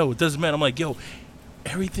 He said, no, it doesn't matter. I'm like, yo,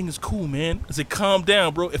 everything is cool, man. I said, calm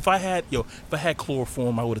down, bro. If I had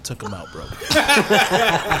chloroform, I would have took him out, bro.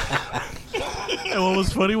 And what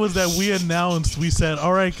was funny was that we said,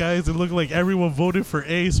 all right, guys, it looked like everyone voted for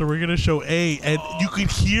A, so we're going to show A. And you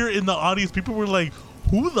could hear in the audience, people were like,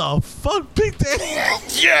 who the fuck picked A?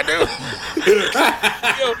 Yeah, dude.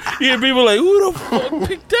 Yo, you hear people like, who the fuck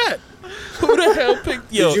picked that? Who the hell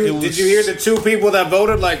picked? Yo, did you hear the 2 people that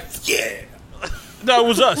voted? Like, yeah. No, it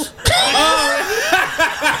was us.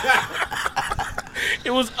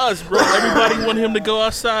 It was us, bro. Everybody wanted him to go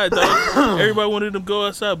outside, dog. Everybody wanted him to go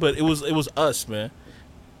outside, but it was us, man.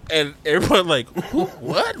 And everybody like,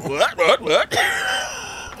 what?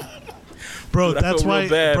 Bro, Dude, that's why,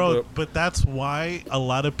 bad, but that's why a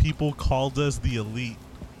lot of people called us the elite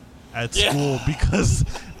at school, because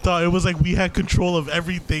it was like we had control of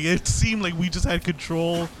everything. It seemed like we just had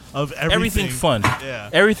control of everything. Everything fun. Yeah.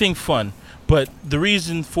 Everything fun. But the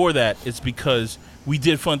reason for that is because we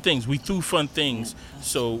did fun things. We threw fun things.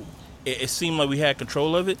 So it seemed like we had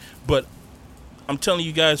control of it. But I'm telling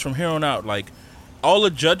you guys from here on out, like, all the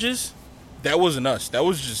judges, that wasn't us. That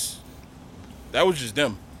was just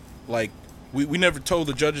them. Like, we never told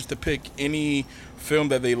the judges to pick any film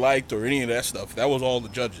that they liked or any of that stuff. That was all the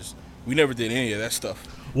judges. We never did any of that stuff.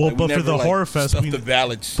 Well, like, but for the Horror Fest, the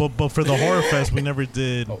ballads. But for the Horror Fest, we never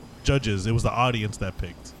did judges. It was the audience that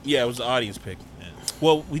picked. Yeah, it was the audience pick. Yeah.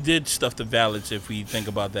 Well, we did stuff the ballads if we think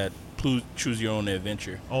about that. Choose your own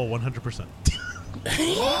adventure. Oh, 100%.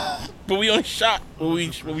 But we only shot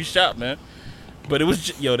when we shot, man. But it was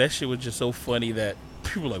that shit was just so funny that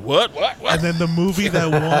people were like, what? And then the movie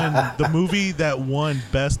that won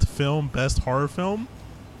best film, best horror film,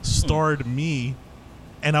 starred me.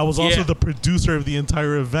 And I was also the producer of the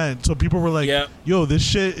entire event. So people were like, yo, this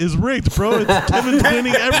shit is rigged, bro. It's Kevin's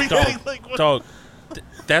winning everything. Dog,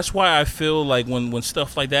 that's why I feel like when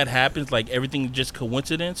stuff like that happens, like everything is just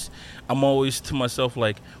coincidence, I'm always to myself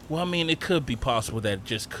like, well, I mean, it could be possible that it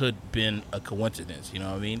just could have been a coincidence. You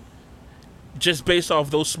know what I mean? Just based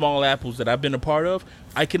off those small apples that I've been a part of,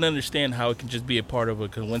 I can understand how it can just be a part of a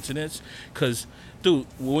coincidence. Because, dude,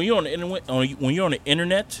 when you're on the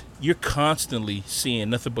internet, you're constantly seeing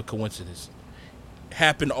nothing but coincidence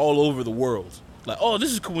happen all over the world. Like, oh,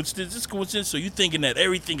 this is coincidence. This is coincidence. So you're thinking that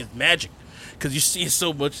everything is magic because you're seeing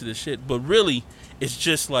so much of this shit. But really, it's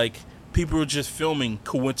just like people are just filming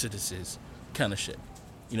coincidences kind of shit.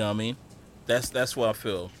 You know what I mean? That's what I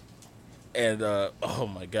feel. And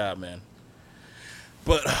oh my God, man.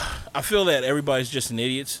 But I feel that everybody's just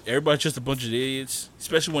idiots. Everybody's just a bunch of idiots,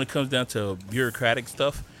 especially when it comes down to bureaucratic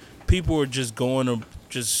stuff. People are just going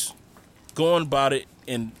about it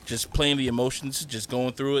and just playing the emotions, just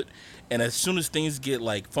going through it. And as soon as things get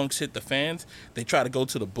like funks hit the fans, they try to go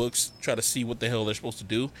to the books, try to see what the hell they're supposed to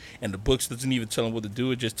do. And the books doesn't even tell them what to do.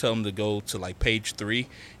 It just tell them to go to like page 3,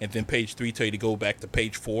 and then page 3 tell you to go back to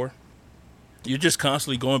page 4. You're just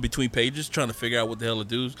constantly going between pages trying to figure out what the hell to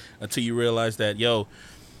do until you realize that, yo,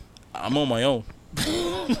 I'm on my own.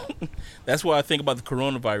 That's why I think about the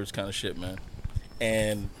coronavirus kind of shit, man.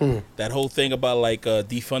 And that whole thing about, like,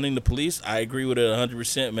 defunding the police, I agree with it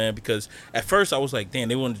 100%, man, because at first I was like, damn,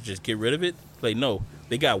 they wanted to just get rid of it. Like, no,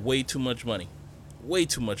 they got way too much money. way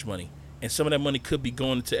too much money. And some of that money could be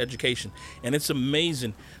going into education. And it's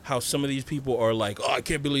amazing how some of these people are like, oh, I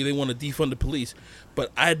can't believe they want to defund the police.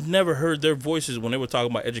 But I'd never heard their voices when they were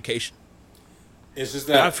talking about education. It's just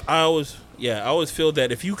that I always feel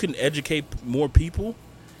that if you can educate more people,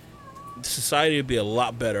 society would be a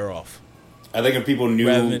lot better off. I think if people knew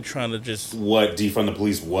rather than trying to just what defund the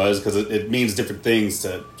police was, because it means different things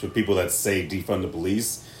to people that say defund the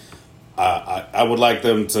police. I would like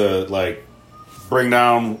them to like bring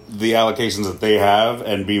down the allocations that they have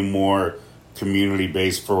and be more community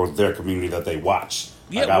based for their community that they watch.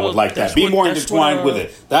 Yeah, I would like that. Be more intertwined with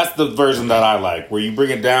it. That's the version that I like, where you bring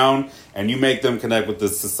it down and you make them connect with the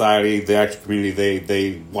society, the actual community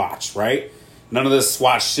they watch, right? None of this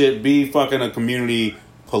SWAT shit. Be fucking a community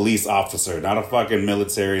police officer, not a fucking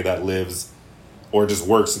military that lives or just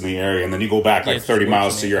works in the area, and then you go back like 30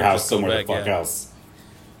 miles to your house somewhere the fuck else.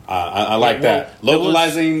 I like that.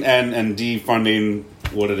 Localizing and defunding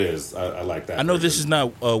what it is. I like that. I know this is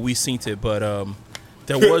not We Seen It, but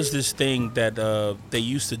there was this thing that they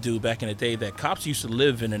used to do back in the day that cops used to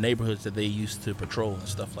live in the neighborhoods that they used to patrol and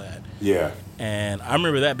stuff like that. Yeah. And I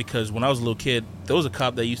remember that because when I was a little kid, there was a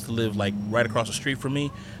cop that used to live like right across the street from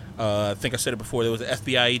me. I think I said it before. There was an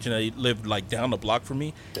FBI agent that lived like down the block from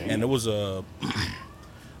me. Damn. And there was a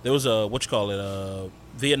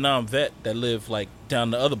Vietnam vet that lived like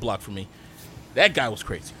down the other block from me. That guy was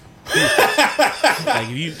crazy. Like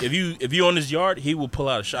if you on his yard, he would pull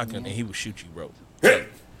out a shotgun and he would shoot you, bro. Hey,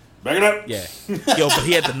 back it up. Yeah. Yo, but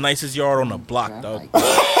he had the nicest yard on the block, dog.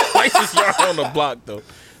 Nicest yard on the block, though.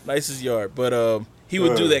 Nicest yard. But he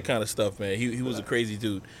would do that kind of stuff, man. He was a crazy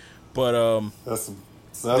dude. But that's some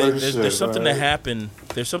southern shit, there's something right? that happened.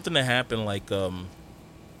 There's something that happened like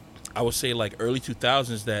I would say like early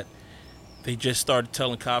 2000s that they just started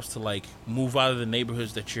telling cops to like move out of the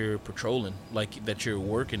neighborhoods that you're patrolling, like that you're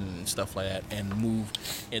working and stuff like that, and move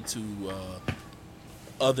into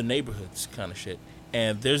other neighborhoods kind of shit.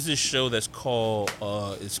 And there's this show that's called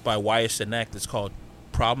it's by Wyatt Cenac. It's called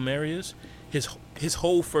Problem Areas. His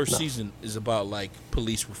whole first season is about like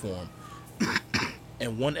police reform.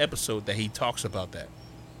 And one episode that he talks about that.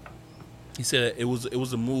 He said it was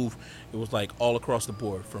a move. It was like all across the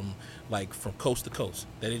board, from coast to coast.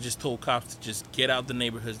 That they just told cops to just get out the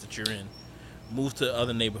neighborhoods that you're in, move to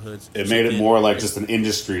other neighborhoods. It made it more like just an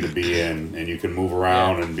industry to be in, and you can move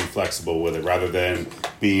around and be flexible with it, rather than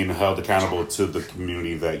being held accountable to the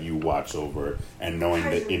community that you watch over and knowing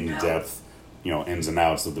the in-depth, ins and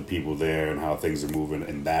outs of the people there and how things are moving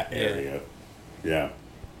in that area. Yeah.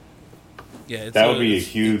 Yeah, that would be a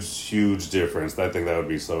huge difference. I think that would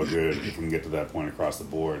be so good if we can get to that point across the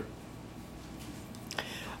board.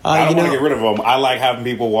 I don't want to get rid of them. I like having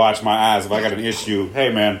people watch my eyes. If I got an issue,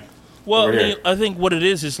 hey, man. Well, I think what it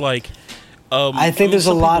is like... I think there's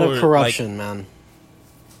a lot of corruption, man.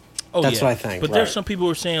 Oh, That's what I think. But there's some people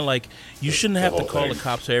who are saying, like, you shouldn't have to call the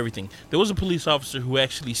cops for everything. There was a police officer who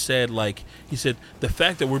actually said, like, he said, the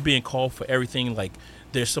fact that we're being called for everything, like,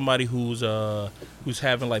 there's somebody who's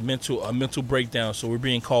having like a mental breakdown, so we're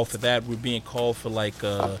being called for that. We're being called for like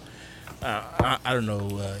I don't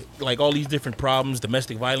know, like all these different problems,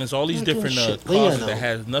 domestic violence, all these different causes that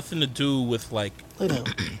has nothing to do with like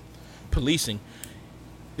policing.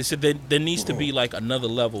 They said there needs to be like another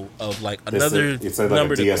level of like another it's like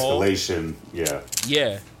number a de-escalation. Yeah.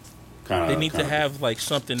 They need to have like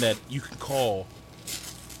something that you can call,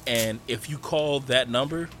 and if you call that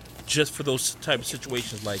number, just for those type of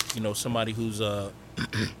situations, like somebody who's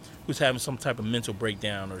who's having some type of mental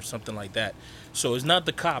breakdown or something like that. So it's not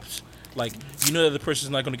the cops, like that the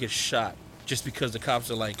person's not going to get shot just because the cops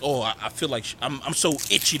are like, oh, I feel like I'm so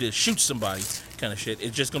itchy to shoot somebody, kind of shit.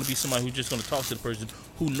 It's just going to be somebody who's just going to talk to the person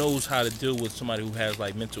who knows how to deal with somebody who has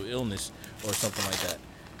like mental illness or something like that.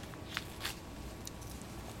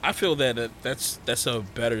 I feel that's a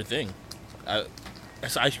better thing.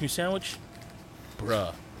 That's an ice cream sandwich,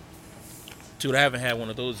 bruh. Dude, I haven't had one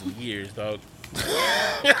of those in years, dog.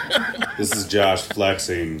 This is Josh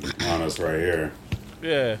flexing on us right here.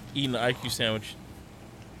 Yeah, eating an IQ sandwich.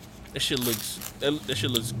 That shit looks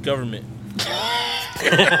government.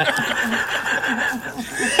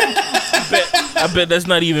 I bet that's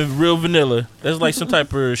not even real vanilla. That's like some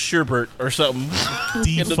type of sherbet or something.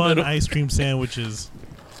 Defund ice cream sandwiches.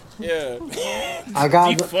 Yeah. I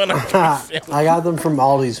got them from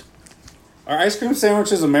Aldi's. Are ice cream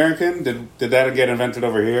sandwiches American? Did that get invented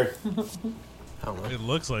over here? I don't know. It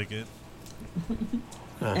looks like it.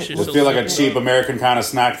 Does it feel like a cheap American kind of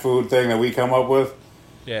snack food thing that we come up with?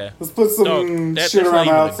 Yeah. Let's put some shit around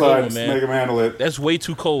the outside and make them handle it. That's way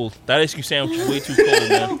too cold. That ice cream sandwich is way too cold,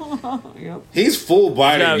 man. He's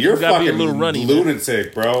full-bodied. You're fucking a little runny,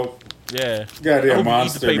 lunatic, bro. Yeah. I Goddamn hope you eat the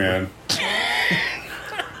monster, paper. man.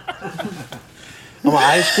 I'm an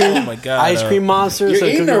ice cream. Oh my God, Ice cream monster. You're so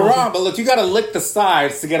eating it Cookie Monster- wrong, but look, you gotta lick the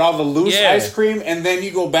sides to get all the loose Yeah. ice cream, and then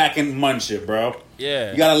you go back and munch it, bro.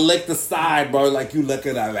 Yeah. You gotta lick the side, bro, like you lick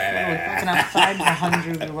it out. Looking outside in the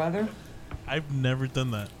 100 weather. I've never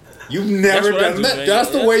done that. You've never That's what I done do, that. man. That's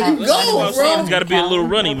the Yeah. way you That's What go, I'm saying, bro. it's got to be a little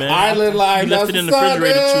runny, man. Island life. You left it in the that's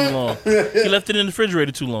refrigerator what's too up, long. man. You left it in the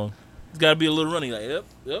refrigerator too long. It's got to be a little runny. Like,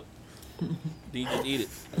 yep. Then you just eat it.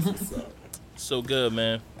 So good,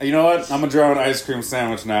 man. You know what? I'm gonna draw an ice cream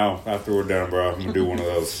sandwich now after we're done, bro. I'm gonna do one of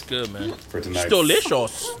those Good, man. for tonight.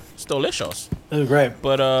 Delicious. That was great.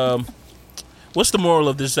 But what's the moral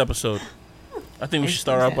of this episode? I think we should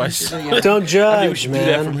start out by. Don't judge, we should do man.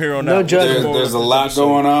 that from here on no out. judgment. There's a lot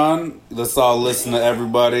going on. Let's all listen to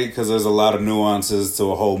everybody because there's a lot of nuances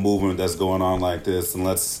to a whole movement that's going on like this, and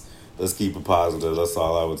let's keep it positive. That's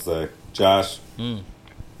all I would say. Josh.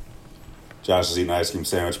 Josh is eating an ice cream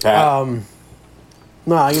sandwich. Pat.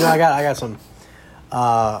 No, I got some.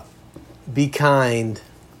 Be kind.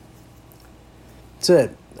 That's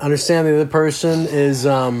it. Understand the other person is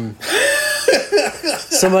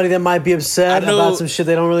somebody that might be upset I know- about some shit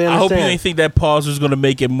they don't really I hope understand. you didn't think that pause was going to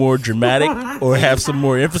make it more dramatic or have some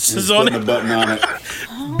more emphasis Just on putting it. a button on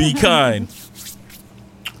it. Be kind.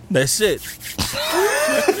 That's it.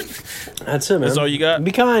 That's it, man. That's all you got?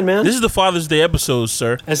 Be kind, man. This is the Father's Day episode,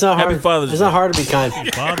 sir. It's not Happy hard. Father's It's Day. not hard to be kind.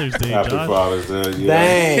 Father's Day, Happy Josh. Father's Day.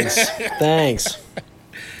 Yeah. Thanks.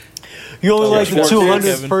 You only like the Four kids, 200th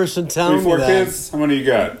Kevin. person telling me 3-4 that. kids. How many you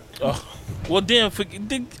got? Well, damn,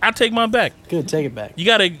 I take mine back. Good, take it back.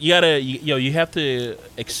 You have to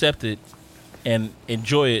accept it and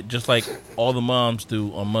enjoy it just like all the moms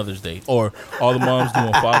do on Mother's Day or all the moms do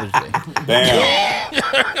on Father's Day.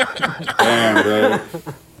 Damn, bro.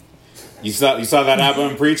 You saw that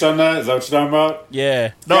album preach on that? Is that what you're talking about?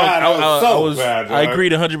 Yeah. No, God, that was so bad, I dog.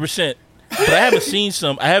 agreed 100%. But I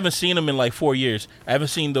haven't seen them in like 4 years. I haven't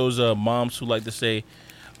seen those moms who like to say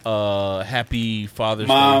happy Father's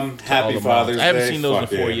Mom, Day. to all happy the moms. Father's Day. I haven't seen those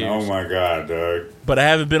Fuck in 4 yeah. years. Oh my God, dog. But I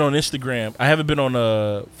haven't been on Instagram. I haven't been on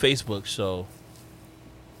Facebook, so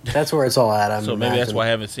That's where it's all at. maybe that's why I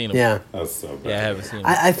haven't seen them. Yeah. That's so bad. Yeah, I haven't seen them.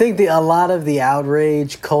 I think a lot of the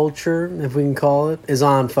outrage culture, if we can call it, is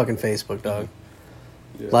on fucking Facebook, dog.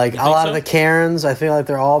 Like, a think lot so? of the Karens, I feel like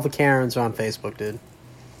all the Karens are on Facebook, dude.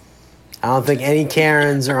 I don't think any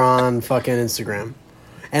Karens are on fucking Instagram.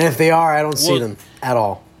 And if they are, I don't see Well- them at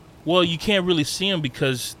all. Well, you can't really see them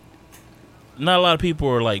because not a lot of people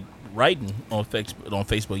are like writing on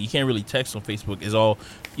Facebook. You can't really text on Facebook. It's all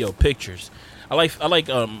pictures. I like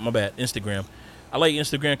my bad, Instagram. I like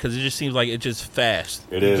Instagram because it just seems like it's just fast.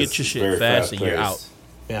 It you is. get your It's shit very fast and you're fast-paced. out.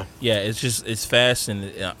 Yeah. Yeah, it's fast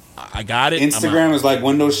and I got it. I'm Instagram out. is like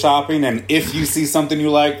window shopping, and if you see something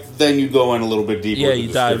you like, then you go in a little bit deeper. Yeah, with the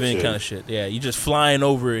you dive in description. kind of shit. Yeah, you just flying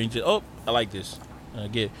over and just I like this.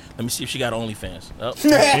 Let me see if she got OnlyFans. Oh.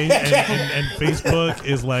 And Facebook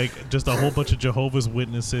is like just a whole bunch of Jehovah's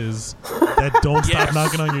Witnesses that don't stop Yes.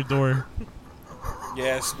 knocking on your door.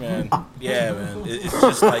 Yes, man. Yeah, man. It's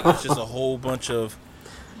just a whole bunch of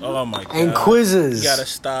oh my god. And quizzes. You gotta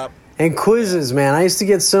stop. And quizzes, man. I used to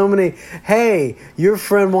get so many, hey, your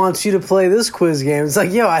friend wants you to play this quiz game. It's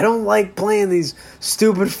like, yo, I don't like playing these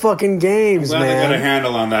stupid fucking games, Glad they got a man.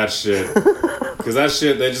 handle on that shit. Because that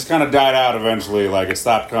shit, they just kind of died out eventually. Like, it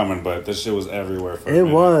stopped coming, but this shit was everywhere for a It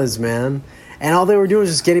minute. was, man. And all they were doing was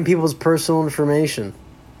just getting people's personal information.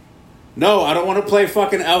 No, I don't want to play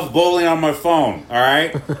fucking Elf Bowling on my phone, all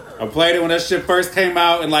right? I played it when that shit first came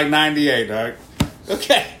out in like 98, dog.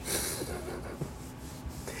 Okay.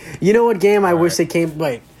 You know what game I wish they came...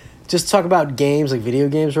 Wait, just talk about games, like video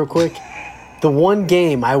games real quick. The one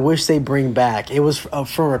game I wish they bring back, it was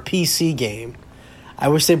from a PC game. I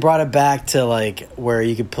wish they brought it back to like where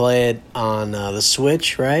you could play it on the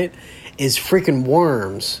Switch, right? Is freaking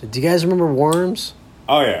Worms. Do you guys remember Worms?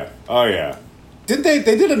 Oh, yeah. Oh, yeah. Did they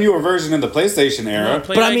did a newer version in the PlayStation era.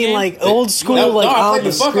 Play But I that mean, game? like old school, No, like I on played the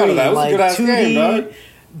the fuck out screen, of that. It was a like good-ass 2D. game, dog.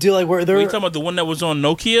 Do like where Are you they're talking about the one that was on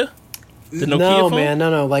Nokia? The Nokia no phone? man,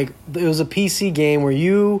 no. Like it was a PC game where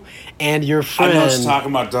you and your I friend know what you're talking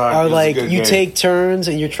about, dog. It are was a like good you game. take turns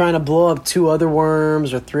and you're trying to blow up 2 other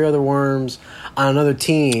worms or 3 other worms on another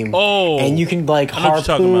team. Oh. and you can like I know what you're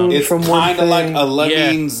talking harpoon about. It's from one kind thing. of like a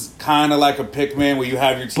Lemmings, kind of like a Pikmin, where you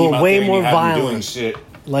have your team But out way there and more you have them doing violent. shit.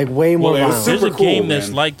 like way more Well, it was violent. There's super a game cool, that's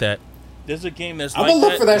man. like that. There's a game that's I'm like gonna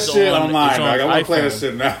look that. for that It's shit on- online, it's on dog. I want to play that iPhone.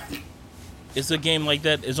 shit now. It's a game like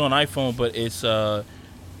that. It's on iPhone, but it's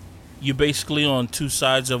you're basically on 2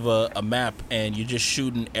 sides of a map and you're just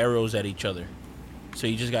shooting arrows at each other. So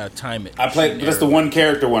you just gotta time it. I played. That's the one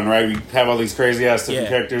character one, right? We have all these crazy ass different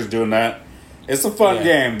characters doing that. It's a fun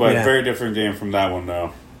game, but very different game from that one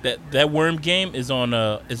though. That worm game is on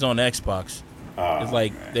Xbox. It's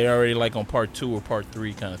like they're already like on part 2 or part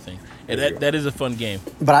 3 kind of thing. And that is a fun game.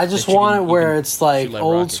 But I just want it where it's like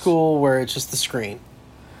old school, where it's just the screen.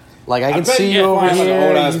 Like I can see you over here. An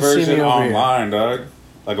old ass you can see me version over online, here. dog.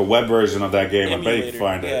 Like a web version of that game. Emulator. I bet you can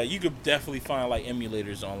find it. Yeah, you could definitely find like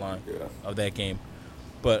emulators online of that game.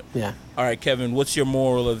 But all right, Kevin, what's your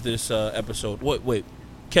moral of this episode? Wait,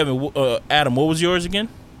 Kevin, Adam, what was yours again?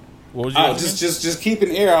 What was yours? Just keep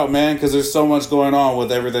an ear out, man, because there's so much going on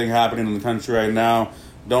with everything happening in the country right now.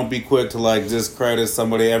 Don't be quick to like discredit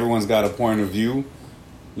somebody. Everyone's got a point of view.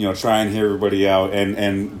 You know, try and hear everybody out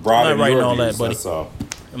and broaden your views. That's all.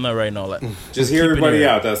 I'm not writing all that. Just hear everybody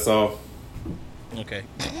out. That's all. Okay.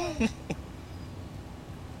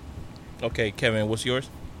 Okay, Kevin, what's yours?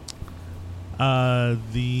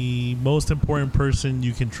 The most important person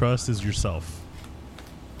you can trust is yourself.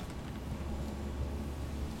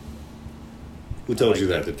 Who told you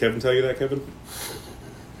that? Did Kevin tell you that, Kevin?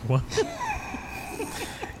 What?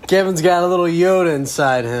 Kevin's got a little Yoda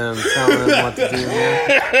inside him telling him what to do,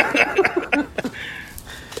 man.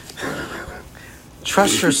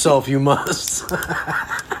 Trust yourself, you must.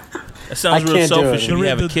 That sounds real selfish when you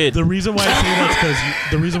have a kid. The reason why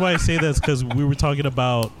I say that is because we were talking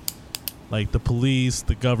about like the police,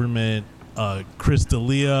 the government, Chris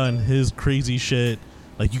D'Elia and his crazy shit.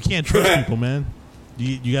 Like you can't trust people, man.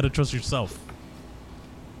 You got to trust yourself.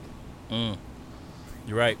 You're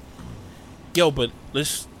right. Yo, but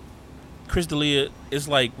Chris D'Elia is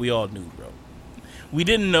like we all knew, bro. We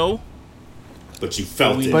didn't know. But you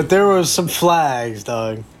felt it. But there was some flags,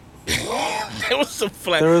 dog. There was some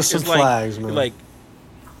flags. There was some flags, man. Like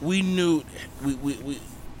we knew. We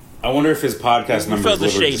I wonder if his podcast numbers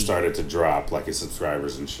literally just started to drop, like his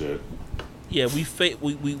subscribers and shit. Yeah, we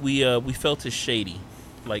felt it shady.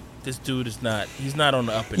 Like this dude is not. He's not on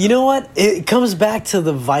the up and up. You know what? It comes back to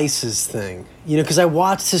the vices thing. You know, because I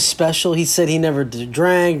watched his special. He said he never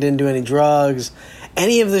drank, didn't do any drugs,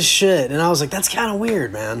 any of this shit, and I was like, that's kind of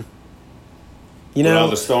weird, man. You know, all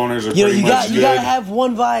the stoners are pretty much good. You gotta have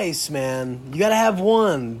one vice, man. You gotta have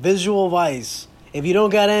one visual vice. If you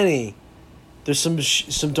don't got any, there's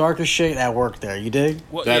some darker shit at work there. You dig?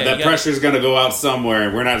 Well, that pressure's gonna go out somewhere,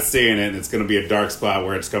 and we're not seeing it. And it's gonna be a dark spot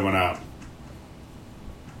where it's coming out.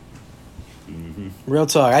 Real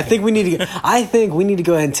talk. I think we need to. I think we need to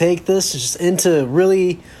go ahead and take this just into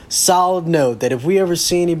really solid note that if we ever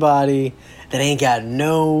see anybody that ain't got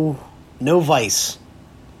no vice,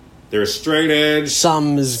 they're straight edge.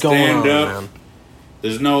 Something is going on, man.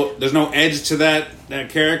 There's no edge to that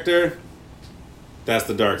character. That's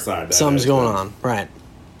the dark side. Something's going on, right?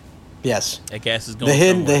 Yes. That gas is going. The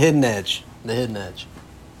hidden edge. The hidden edge.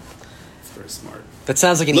 It's very smart. That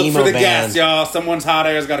sounds like an Look emo for the band. gas, y'all. Someone's hot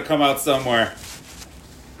air's got to come out somewhere.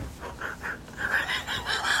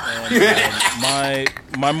 And,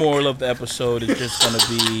 my moral of the episode is just gonna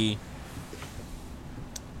be: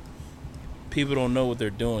 people don't know what they're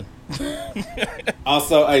doing.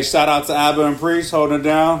 Also, a shout out to Abba and Preach holding it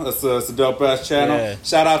down. That's a dope ass channel. Yeah.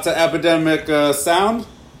 Shout out to Epidemic Sound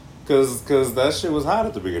because that shit was hot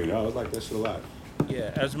at the beginning. I was like that shit a lot.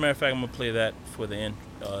 Yeah, as a matter of fact, I'm gonna play that for the end,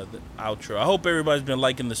 the outro. I hope everybody's been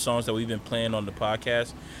liking the songs that we've been playing on the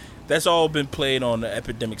podcast. That's all been played on the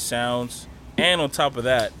Epidemic Sounds, and on top of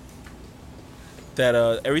that,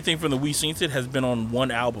 everything from the We Seen It has been on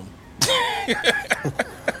one album.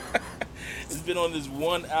 It's been on this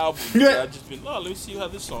one album. I've just been, let me see how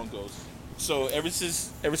this song goes. So ever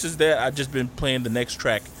since that, I've just been playing the next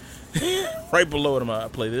track. Right below it, I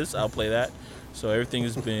play this, I'll play that. So everything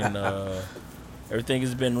has been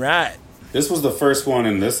right. This was the first one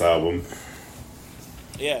in this album.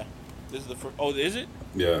 Yeah, this is the first. Oh, is it?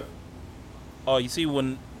 Yeah. Oh, you see,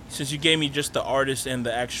 since you gave me just the artist and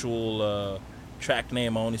the actual track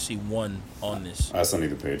name, I only see one on this. I still need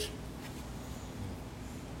the page.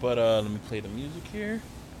 But let me play the music here.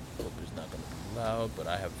 Hope it's not going to be loud, but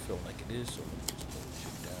I have a feeling like it is, so let me just pull the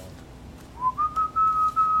shit down.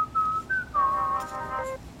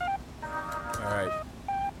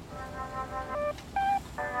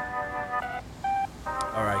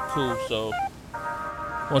 Alright, cool. So,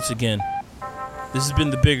 once again, this has been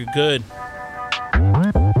The Bigger Good.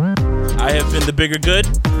 I have been The Bigger Good.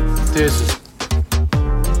 This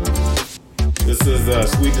is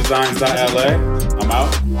sweetdesigns.la. I'm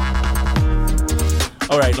out.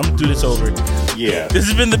 Alright, I'm going to do this over. Yeah. This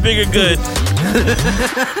has been The Bigger Good.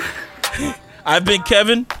 I've been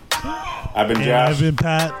Kevin. I've been Josh. I've been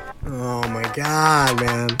Pat. Oh my God,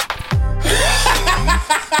 man.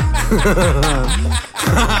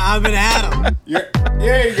 I've been Adam.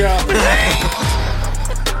 There you go.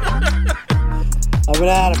 I've been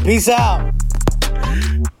Adam. Peace out.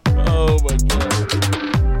 Oh my god.